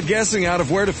all the guessing out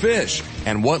of where to fish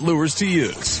and what lures to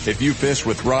use. If you fish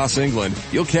with Ross England,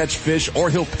 you'll catch fish or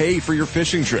he'll pay for your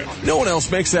fishing trip. No one else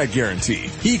makes that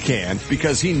guarantee. He can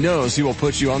because he knows he will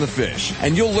put you on the fish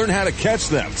and you'll learn how to catch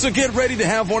them. So get ready to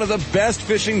have one of the best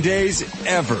fishing days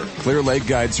ever. Clear Lake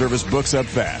Guide Service books up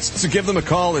fast. So give them a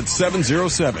call at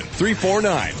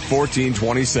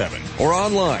 707-349-1427 or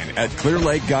online at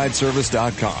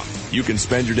clearlakeguideservice.com. You can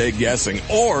spend your day guessing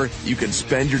or you can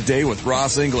spend your day with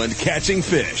Ross England catching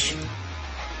fish.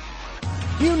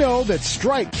 You know that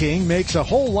Strike King makes a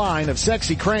whole line of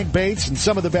sexy crankbaits and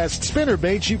some of the best spinner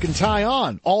baits you can tie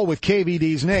on, all with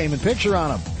KVD's name and picture on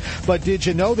them. But did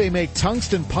you know they make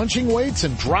tungsten punching weights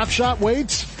and drop shot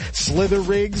weights? Slither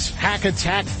rigs, hack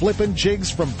attack flippin' jigs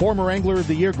from former Angler of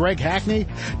the Year Greg Hackney,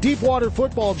 deep water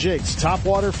football jigs, top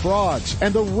water frogs,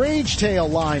 and the Rage Tail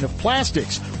line of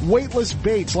plastics, weightless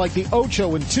baits like the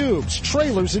Ocho and tubes,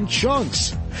 trailers and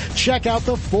chunks. Check out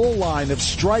the full line of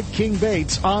Strike King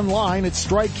baits online at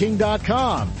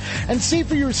StrikeKing.com and see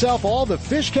for yourself all the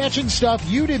fish catching stuff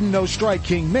you didn't know Strike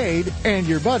King made and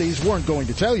your buddies weren't going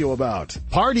to tell you about.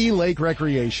 Pardee Lake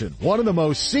Recreation, one of the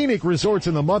most scenic resorts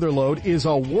in the Motherlode, is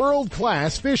a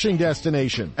world-class fishing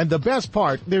destination. And the best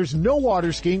part, there's no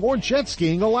water skiing or jet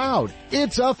skiing allowed.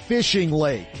 It's a fishing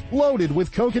lake loaded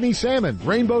with kokanee salmon,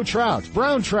 rainbow trout,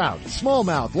 brown trout,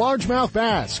 smallmouth, largemouth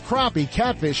bass, crappie,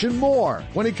 catfish, and more.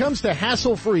 When it comes to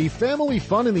hassle-free family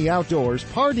fun in the outdoors,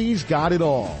 Pardee's got it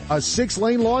all. A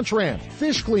 6-lane launch ramp,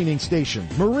 fish cleaning station,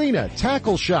 marina,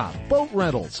 tackle shop, boat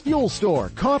rentals, fuel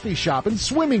store, coffee shop, and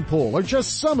swimming pool are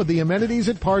just some of the amenities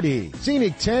at Pardee.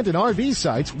 Scenic tent and RV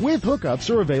sites with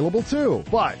hookups are available too.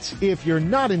 But if you're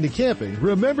not into camping,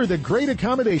 remember the great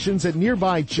accommodations at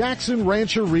nearby Jackson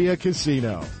Rancheria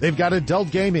Casino. They've got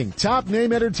adult gaming,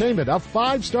 top-name entertainment, a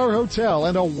 5-star hotel,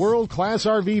 and a world-class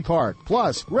RV park,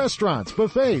 plus restaurants,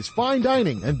 buffets, fine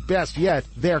dining, and best yet,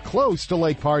 they're close to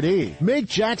Lake Pardee. Make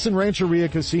Jackson Rancheria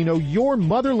Casino your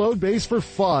motherlode base for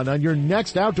fun on your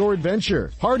next outdoor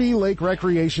adventure.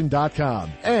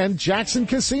 PardeeLakeRecreation.com and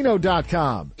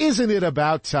JacksonCasino.com. Isn't it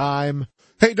about time?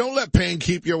 Hey, don't let pain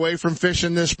keep you away from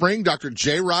fishing this spring. Dr.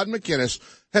 J. Rod McInnes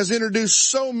has introduced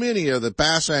so many of the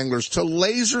bass anglers to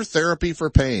laser therapy for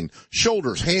pain.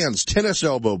 Shoulders, hands, tennis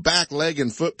elbow, back, leg,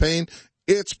 and foot pain.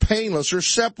 It's painless, or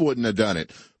SEP wouldn't have done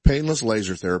it. Painless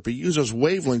laser therapy uses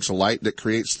wavelengths of light that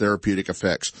creates therapeutic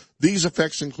effects. These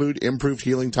effects include improved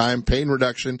healing time, pain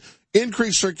reduction,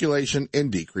 increase circulation,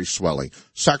 and decrease swelling.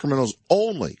 Sacramento's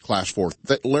only Class 4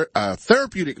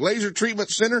 therapeutic laser treatment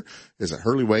center is at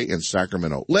Hurley Way in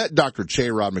Sacramento. Let Dr.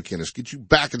 J-Rod McInnes get you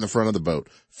back in the front of the boat.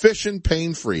 Fishing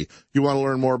pain-free. You want to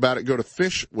learn more about it? Go to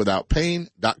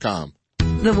fishwithoutpain.com.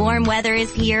 The warm weather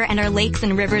is here and our lakes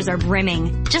and rivers are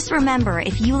brimming. Just remember,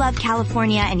 if you love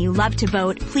California and you love to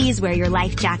boat, please wear your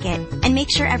life jacket. And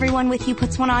make sure everyone with you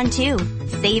puts one on too.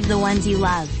 Save the ones you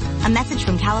love. A message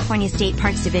from California State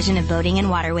Parks Division of Boating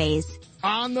and Waterways.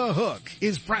 On the Hook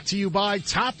is brought to you by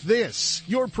Top This,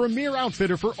 your premier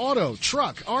outfitter for auto,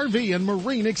 truck, RV, and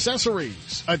marine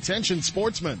accessories. Attention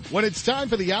sportsmen, when it's time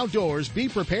for the outdoors, be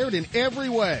prepared in every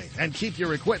way and keep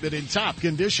your equipment in top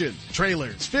condition.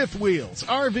 Trailers, fifth wheels,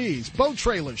 RVs, boat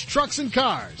trailers, trucks, and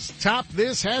cars. Top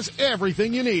This has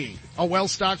everything you need. A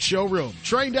well-stocked showroom,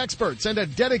 trained experts, and a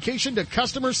dedication to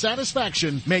customer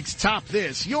satisfaction makes Top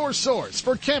This your source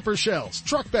for camper shells,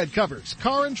 truck bed covers,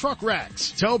 car and truck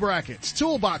racks, tow brackets,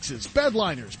 toolboxes, bed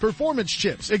liners, performance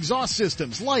chips, exhaust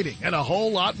systems, lighting, and a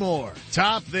whole lot more.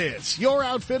 Top This, your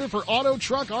outfitter for auto,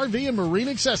 truck, RV, and marine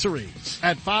accessories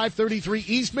at 533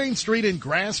 East Main Street in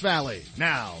Grass Valley.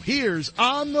 Now, here's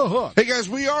On the Hook. Hey guys,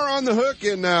 we are on the hook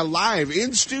and live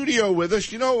in studio with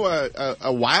us. You know,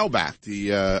 a while back, the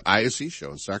ISC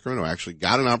show in Sacramento actually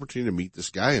got an opportunity to meet this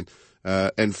guy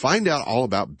and find out all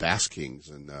about Bass Kings.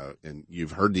 And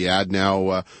you've heard the ad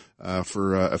now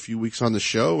for a few weeks on the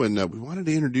show, and we wanted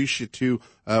to introduce you to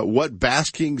what Bass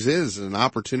Kings is, an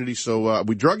opportunity. So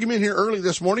we drug him in here early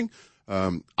this morning.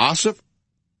 Asif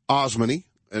Osmani.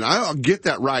 And I'll get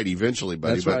that right eventually,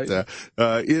 buddy. That's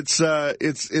but,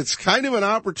 it's kind of an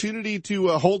opportunity to,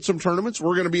 hold some tournaments.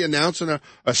 We're going to be announcing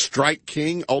a Strike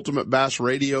King Ultimate Bass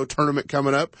Radio tournament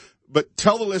coming up. But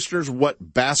tell the listeners what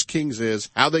Bass Kings is,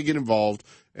 how they get involved,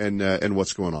 and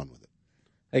what's going on with it.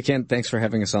 Hey, Ken, thanks for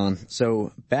having us on.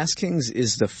 So Bass Kings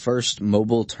is the first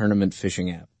mobile tournament fishing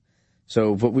app.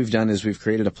 So what we've done is we've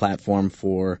created a platform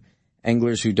for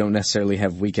anglers who don't necessarily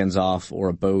have weekends off or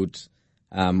a boat,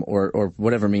 or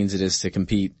whatever means it is to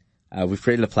compete. We've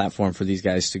created a platform for these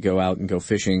guys to go out and go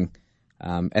fishing,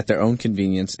 at their own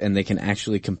convenience, and they can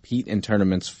actually compete in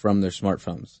tournaments from their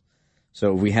smartphones.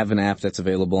 So we have an app that's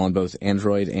available on both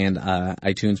Android and,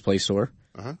 iTunes Play Store.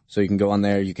 Uh-huh. So you can go on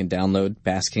there, you can download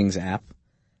Bass Kings app,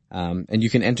 and you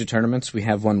can enter tournaments. We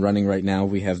have one running right now.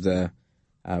 We have the,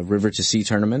 River to Sea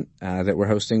tournament, that we're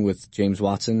hosting with James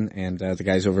Watson and, the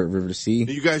guys over at River to Sea.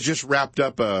 You guys just wrapped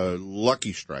up a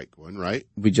Lucky Strike one, right?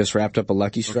 We just wrapped up a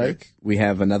Lucky Strike. Okay. We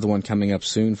have another one coming up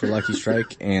soon for Lucky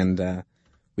Strike, and,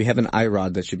 we have an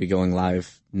iRod that should be going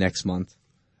live next month.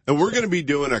 And we're going to be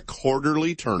doing a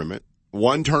quarterly tournament.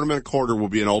 One tournament a quarter will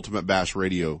be an Ultimate Bass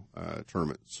Radio,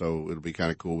 tournament. So it'll be kind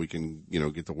of cool. We can,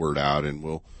 get the word out, and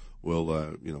we'll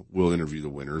interview the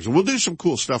winners, and we'll do some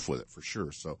cool stuff with it for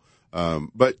sure. So,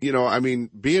 but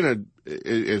being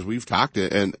as we've talked,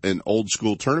 an old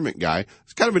school tournament guy,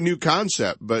 it's kind of a new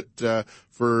concept, but,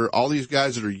 for all these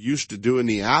guys that are used to doing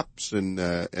the apps and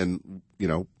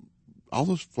all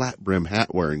those flat brim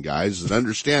hat wearing guys that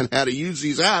understand how to use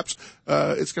these apps,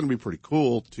 it's going to be pretty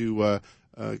cool to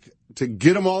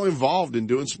get them all involved in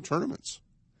doing some tournaments.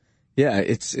 Yeah,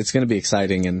 it's going to be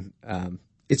exciting, and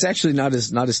it's actually not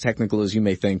as technical as you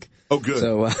may think. Oh, good.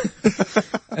 So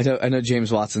I know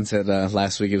James Watson said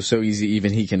last week it was so easy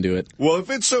even he can do it. Well, if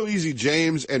it's so easy,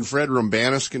 James and Fred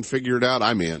Rambanis can figure it out,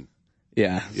 I'm in.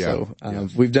 Yeah. So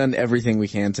we've done everything we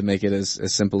can to make it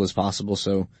as simple as possible.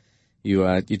 So you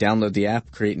download the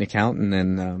app, create an account, and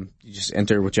then you just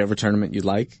enter whichever tournament you'd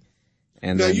like.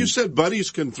 And now, you said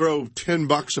buddies can throw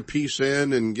 $10 a piece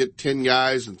in and get 10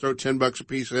 guys and throw $10 a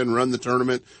piece in, run the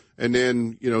tournament, and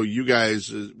then, you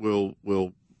guys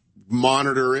will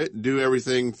monitor it and do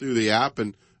everything through the app,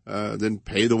 and then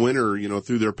pay the winner,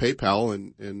 through their PayPal,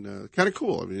 and kind of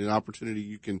cool. I mean, an opportunity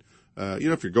you can,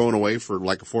 if you're going away for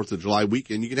like a 4th of July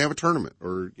weekend, you can have a tournament,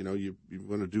 or, you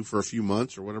want to do for a few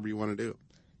months or whatever you want to do.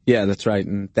 Yeah, that's right.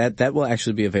 And that will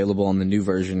actually be available on the new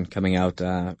version coming out,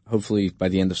 hopefully by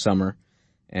the end of summer.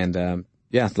 And,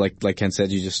 like Ken said,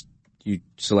 you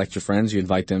select your friends, you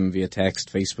invite them via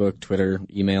text, Facebook, Twitter,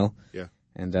 email. Yeah.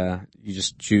 And, you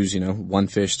just choose, 1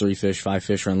 fish, 3 fish, 5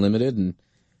 fish, or unlimited, and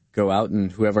go out,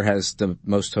 and whoever has the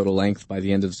most total length by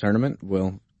the end of the tournament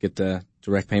will get the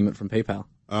direct payment from PayPal.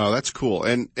 Oh, that's cool.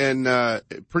 And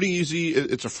pretty easy.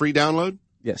 It's a free download?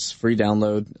 Yes, free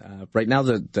download. Right now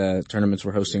the tournaments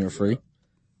we're hosting are free.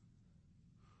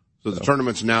 So the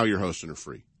tournaments now you're hosting are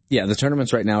free? Yeah, the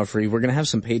tournaments right now are free. We're going to have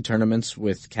some paid tournaments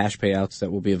with cash payouts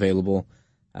that will be available,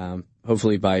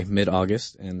 hopefully by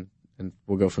mid-August, and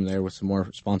we'll go from there with some more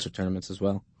sponsored tournaments as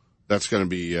well. that's going to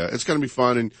be, it's going to be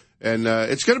fun and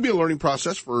it's going to be a learning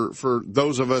process for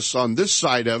those of us on this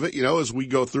side of it, as we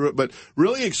go through it, but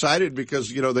really excited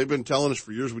because, they've been telling us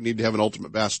for years we need to have an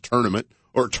Ultimate Bass tournament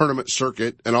or tournament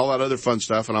circuit and all that other fun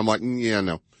stuff. And I'm like, yeah,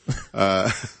 no.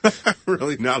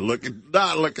 Really not looking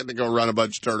to go run a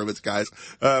bunch of tournaments, guys.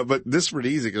 But this is pretty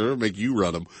easy because it'll make you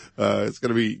run them. It's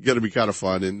going to be kind of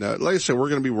fun. And, like I said, we're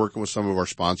going to be working with some of our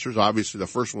sponsors. Obviously, the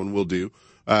first one we'll be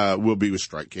with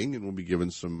Strike King, and we'll be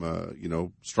giving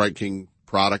some, Strike King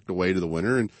product away to the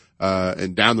winner.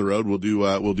 And down the road, we'll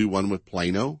do one with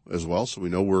Plano as well. So we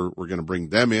know we're going to bring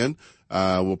them in.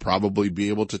 We'll probably be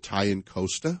able to tie in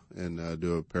Costa and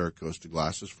do a pair of Costa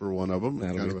glasses for one of them.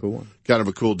 That'll be a cool one. Kind of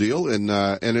a cool deal. And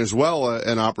as well,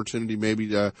 an opportunity maybe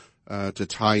to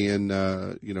tie in,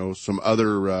 some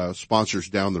other, sponsors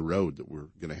down the road that we're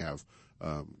going to have,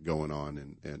 going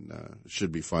on and it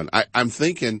should be fun. I'm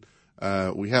thinking,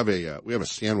 we have a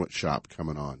sandwich shop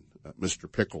coming on.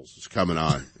 Mr. Pickles is coming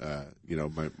on,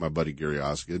 my buddy Gary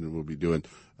Osgood, and we'll be doing,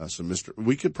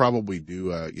 we could probably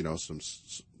do,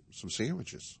 some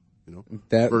sandwiches,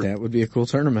 That would be a cool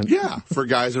tournament. Yeah, for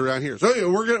guys around here. So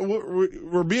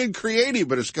we're being creative,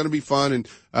 but it's going to be fun. And,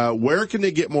 where can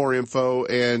they get more info?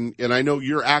 And I know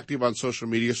you're active on social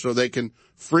media, so they can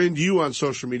friend you on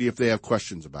social media if they have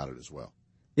questions about it as well.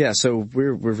 Yeah, so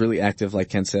we're really active, like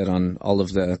Ken said, on all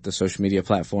of the social media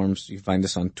platforms. You can find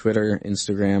us on Twitter,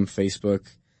 Instagram, Facebook,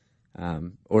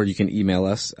 or you can email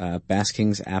us,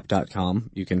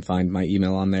 basskingsapp.com. You can find my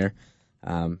email on there.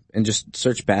 And just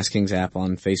search Bass Kings app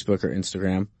on Facebook or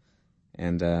Instagram.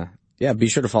 And, be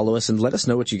sure to follow us and let us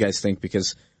know what you guys think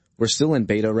because we're still in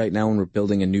beta right now and we're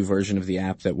building a new version of the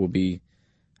app that will be,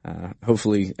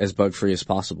 hopefully as bug free as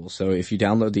possible. So if you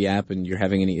download the app and you're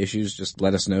having any issues, just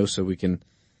let us know so we can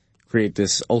create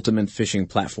this ultimate fishing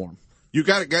platform. You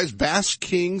got it, guys.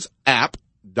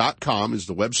 BassKingsApp.com is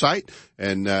the website,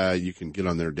 and you can get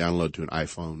on there, download to an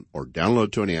iPhone or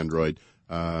download to an Android.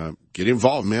 Get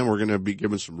involved, man. We're going to be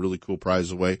giving some really cool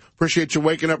prizes away. Appreciate you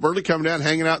waking up early, coming down,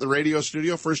 hanging out in the radio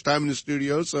studio. First time in the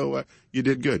studio, so you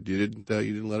did good. You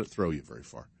didn't let it throw you very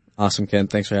far. Awesome, Ken.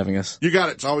 Thanks for having us. You got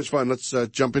it. It's always fun. Let's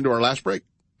jump into our last break.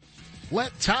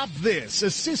 Let Top This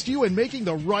assist you in making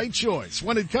the right choice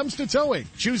when it comes to towing.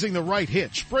 Choosing the right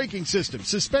hitch, braking system,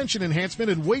 suspension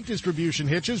enhancement, and weight distribution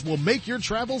hitches will make your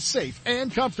travel safe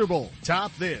and comfortable.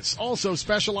 Top This also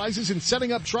specializes in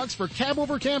setting up trucks for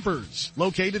cab-over campers.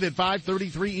 Located at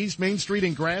 533 East Main Street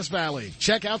in Grass Valley.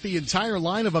 Check out the entire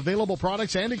line of available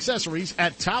products and accessories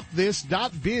at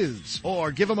topthis.biz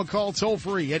or give them a call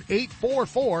toll-free at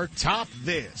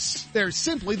 844-TOP-THIS. They're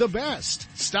simply the best.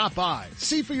 Stop by,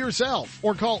 see for yourself,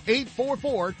 or call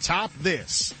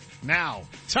 844-TOP-THIS. Now,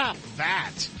 top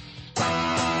that.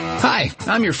 Hi,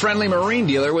 I'm your friendly marine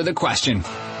dealer with a question.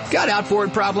 Got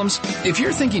outboard problems? If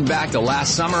you're thinking back to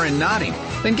last summer and nodding,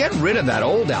 then get rid of that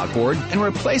old outboard and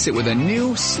replace it with a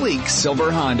new, sleek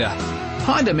silver Honda.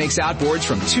 Honda makes outboards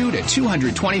from 2 to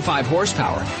 225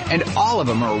 horsepower, and all of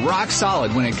them are rock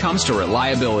solid when it comes to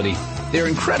reliability. They're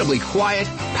incredibly quiet,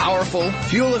 powerful,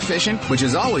 fuel efficient, which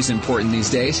is always important these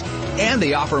days, and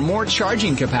they offer more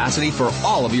charging capacity for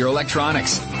all of your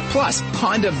electronics. Plus,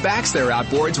 Honda backs their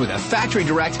outboards with a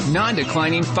factory-direct,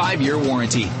 non-declining 5-year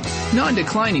warranty.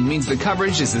 Non-declining means the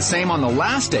coverage is the same on the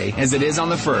last day as it is on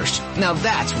the first. Now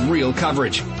that's real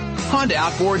coverage. Honda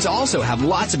outboards also have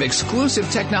lots of exclusive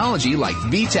technology like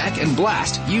VTEC and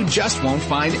Blast you just won't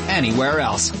find anywhere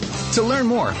else. To learn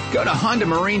more, go to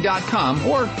HondaMarine.com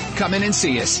or come in and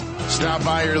see us. Stop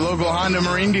by your local Honda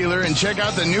Marine dealer and check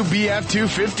out the new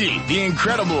BF250, the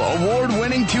incredible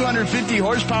award-winning 250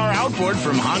 horsepower outboard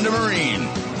from Honda Marine.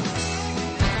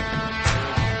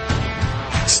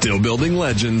 Still building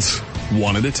legends,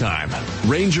 one at a time.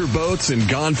 Ranger Boats and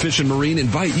Gone Fishing Marine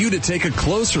invite you to take a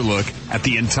closer look at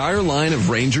the entire line of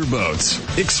Ranger boats.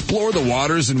 Explore the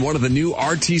waters in one of the new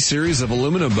RT series of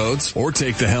aluminum boats, or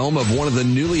take the helm of one of the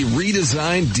newly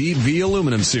redesigned Deep V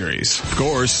aluminum series. Of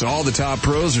course, all the top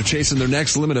pros are chasing their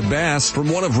next limit of bass from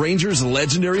one of Ranger's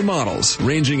legendary models,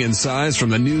 ranging in size from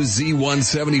the new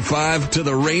Z175 to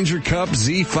the Ranger Cup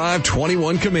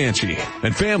Z521 Comanche.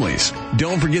 And families,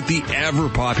 don't forget the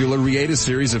ever-popular Reata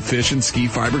series of fish and ski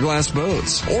fiberglass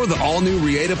boats, or the all-new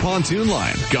Reata pontoon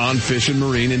line. Gone Fishing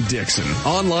Marine in Dixon.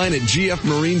 Online at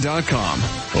gfmarine.com,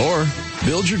 or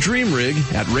build your dream rig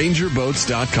at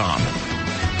rangerboats.com.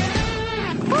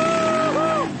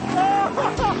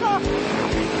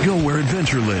 Go where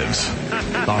adventure lives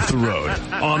Off the road,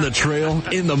 on the trail,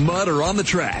 in the mud, or on the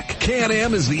track,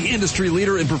 Can-Am is the industry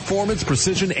leader in performance,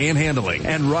 precision, and handling.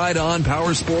 And Ride On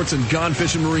Power Sports and Gone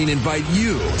Fishing Marine invite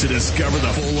you to discover the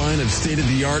full line of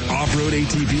state-of-the-art off-road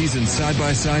ATVs and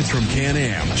side-by-sides from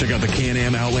Can-Am. Check out the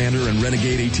Can-Am Outlander and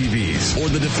Renegade ATVs, or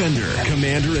the Defender,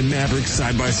 Commander, and Maverick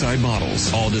side-by-side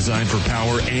models, all designed for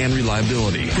power and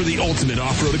reliability. For the ultimate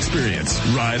off-road experience,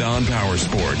 Ride On Power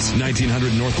Sports,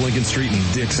 1900 North Lincoln Street in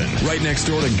Dixon, right next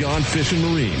door to Gone Fishing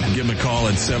Marine. Give them a call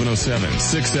at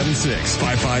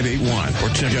 707-676-5581 or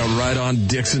check out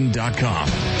rideondixon.com.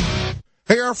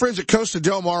 Hey, our friends at Costa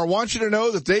Del Mar want you to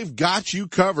know that they've got you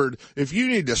covered if you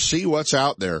need to see what's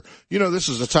out there. You know, this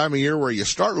is the time of year where you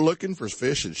start looking for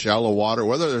fish in shallow water,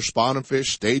 whether they're spawning fish,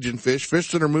 staging fish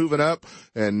that are moving up,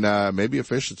 and maybe a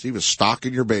fish that's even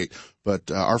stalking your bait. But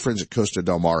our friends at Costa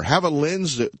Del Mar have a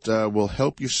lens that will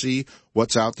help you see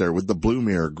what's out there with the blue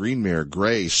mirror, green mirror,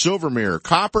 gray, silver mirror,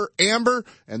 copper, amber,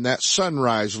 and that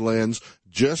sunrise lens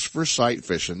just for sight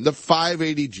fishing. The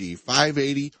 580G,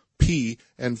 580P,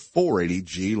 and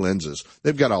 480G lenses.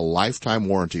 They've got a lifetime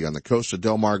warranty on the Costa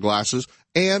Del Mar glasses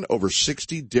and over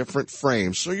 60 different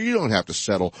frames, so you don't have to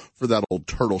settle for that old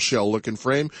turtle shell looking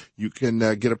frame. You can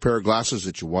get a pair of glasses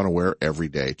that you want to wear every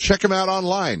day. Check them out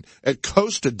online at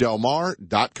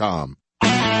costadelmar.com.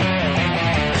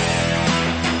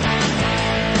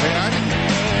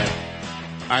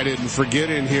 I didn't forget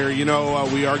in here, you know,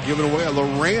 we are giving away a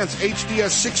Lowrance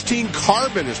HDS 16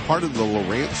 Carbon as part of the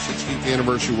Lowrance 16th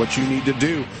anniversary. What you need to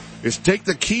do is take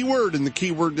the keyword, and the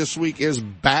keyword this week is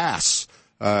bass.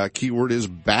 Keyword is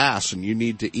bass, and you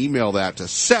need to email that to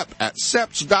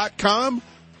sep@seps.com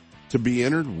to be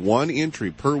entered. One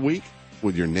entry per week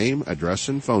with your name, address,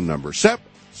 and phone number.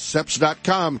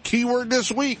 Seps.com. Keyword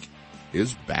this week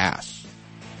is bass.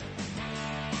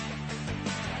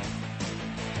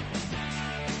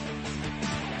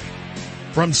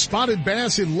 From spotted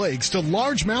bass in lakes to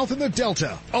largemouth in the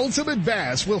Delta, Ultimate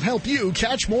Bass will help you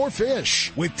catch more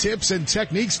fish. With tips and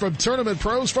techniques from tournament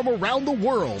pros from around the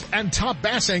world and top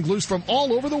bass anglers from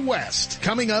all over the West.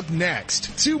 Coming up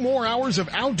next, 2 more hours of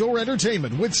outdoor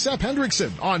entertainment with Sepp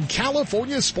Hendrickson on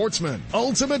California Sportsman.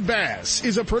 Ultimate Bass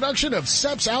is a production of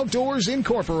Sepp's Outdoors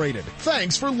Incorporated.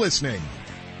 Thanks for listening.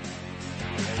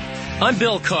 I'm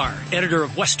Bill Carr, editor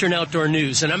of Western Outdoor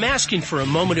News, and I'm asking for a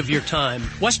moment of your time.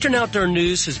 Western Outdoor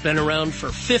News has been around for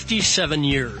 57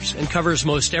 years and covers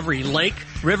most every lake,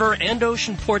 river, and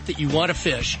ocean port that you want to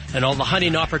fish, and all the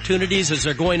hunting opportunities as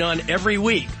they're going on every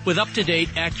week with up-to-date,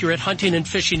 accurate hunting and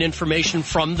fishing information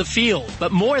from the field.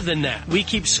 But more than that, we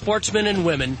keep sportsmen and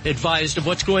women advised of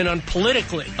what's going on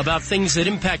politically about things that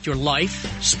impact your life,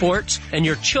 sports, and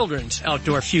your children's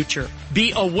outdoor future.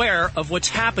 Be aware of what's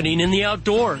happening in the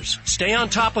outdoors. Stay on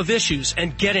top of issues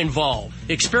and get involved.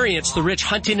 Experience the rich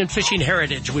hunting and fishing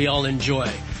heritage we all enjoy.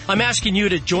 I'm asking you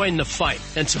to join the fight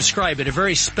and subscribe at a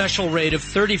very special rate of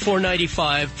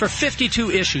 $34.95 for 52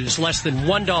 issues, less than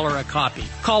 $1 a copy.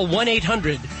 Call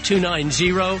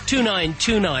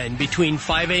 1-800-290-2929 between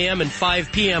 5 a.m. and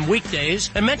 5 p.m. weekdays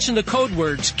and mention the code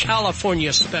words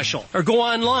California Special. Or go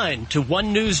online to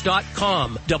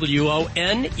onenews.com,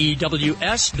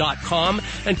 ONEWS.com,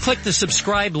 and click the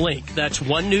subscribe link. That's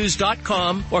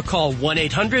onenews.com, or call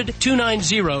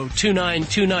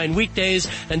 1-800-290-2929 weekdays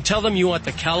and tell them you want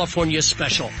the California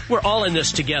Special. We're all in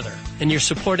this together, and your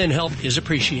support and help is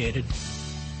appreciated.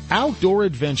 Outdoor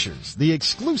Adventures, the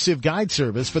exclusive guide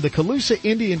service for the Calusa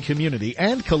Indian community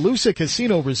and Calusa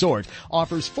Casino Resort,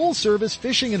 offers full-service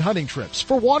fishing and hunting trips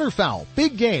for waterfowl,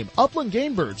 big game, upland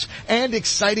game birds, and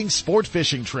exciting sport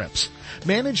fishing trips.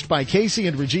 Managed by Casey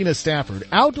and Regina Stafford,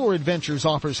 Outdoor Adventures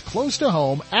offers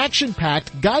close-to-home,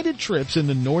 action-packed guided trips in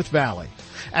the North Valley.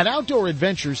 At Outdoor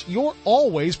Adventures, you're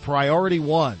always priority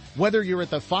one. Whether you're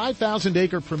at the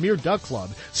 5,000-acre Premier Duck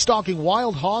Club, stalking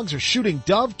wild hogs, or shooting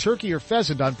dove, turkey, or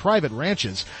pheasant on private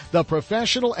ranches, the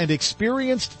professional and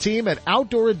experienced team at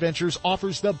Outdoor Adventures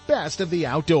offers the best of the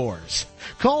outdoors.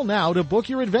 Call now to book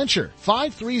your adventure,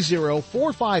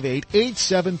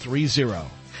 530-458-8730.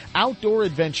 Outdoor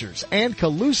Adventures and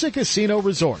Calusa Casino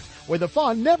Resort, where the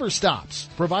fun never stops,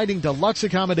 providing deluxe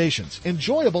accommodations,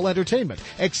 enjoyable entertainment,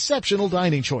 exceptional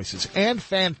dining choices, and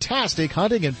fantastic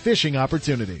hunting and fishing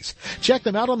opportunities. Check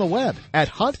them out on the web at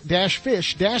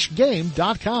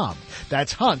hunt-fish-game.com.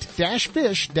 That's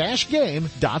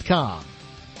hunt-fish-game.com.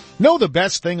 Know the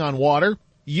best thing on water?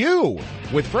 You.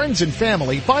 With friends and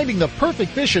family, finding the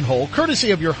perfect fishing hole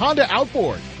courtesy of your Honda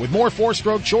Outboard. With more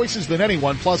four-stroke choices than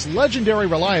anyone, plus legendary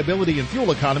reliability and fuel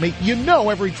economy, you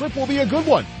know every trip will be a good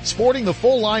one. Sporting the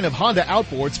full line of Honda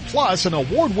Outboards, plus an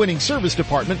award-winning service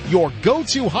department, your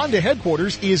go-to Honda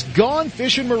headquarters is Gone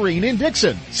Fishin' Marine in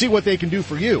Dixon. See what they can do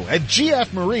for you at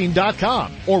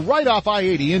gfmarine.com or right off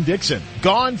I-80 in Dixon.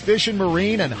 Gone Fishin'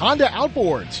 Marine and Honda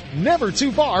Outboards. Never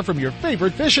too far from your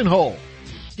favorite fishing hole.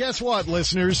 Guess what,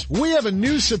 listeners? We have a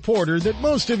new supporter that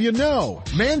most of you know.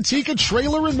 Manteca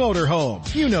Trailer and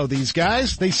Motorhome. You know these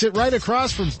guys. They sit right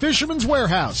across from Fisherman's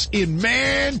Warehouse in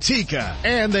Manteca.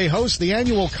 And they host the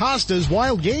annual Costa's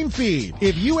Wild Game Feed.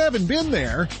 If you haven't been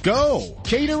there, go.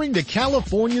 Catering to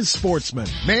California's sportsmen.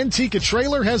 Manteca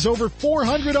Trailer has over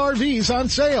 400 RVs on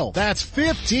sale. That's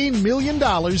 $15 million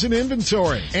in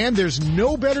inventory. And there's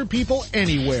no better people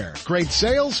anywhere. Great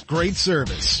sales, great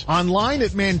service. Online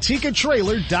at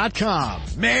MantecaTrailer.com.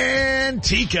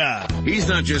 Manteca. He's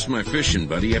not just my fishing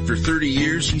buddy. After 30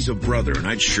 years, he's a brother, and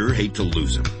I'd sure hate to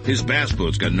lose him. His bass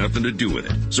boat's got nothing to do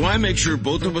with it. So I make sure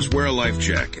both of us wear a life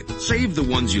jacket. Save the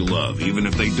ones you love, even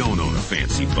if they don't own a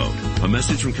fancy boat. A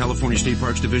message from California State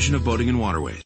Parks Division of Boating and Waterways.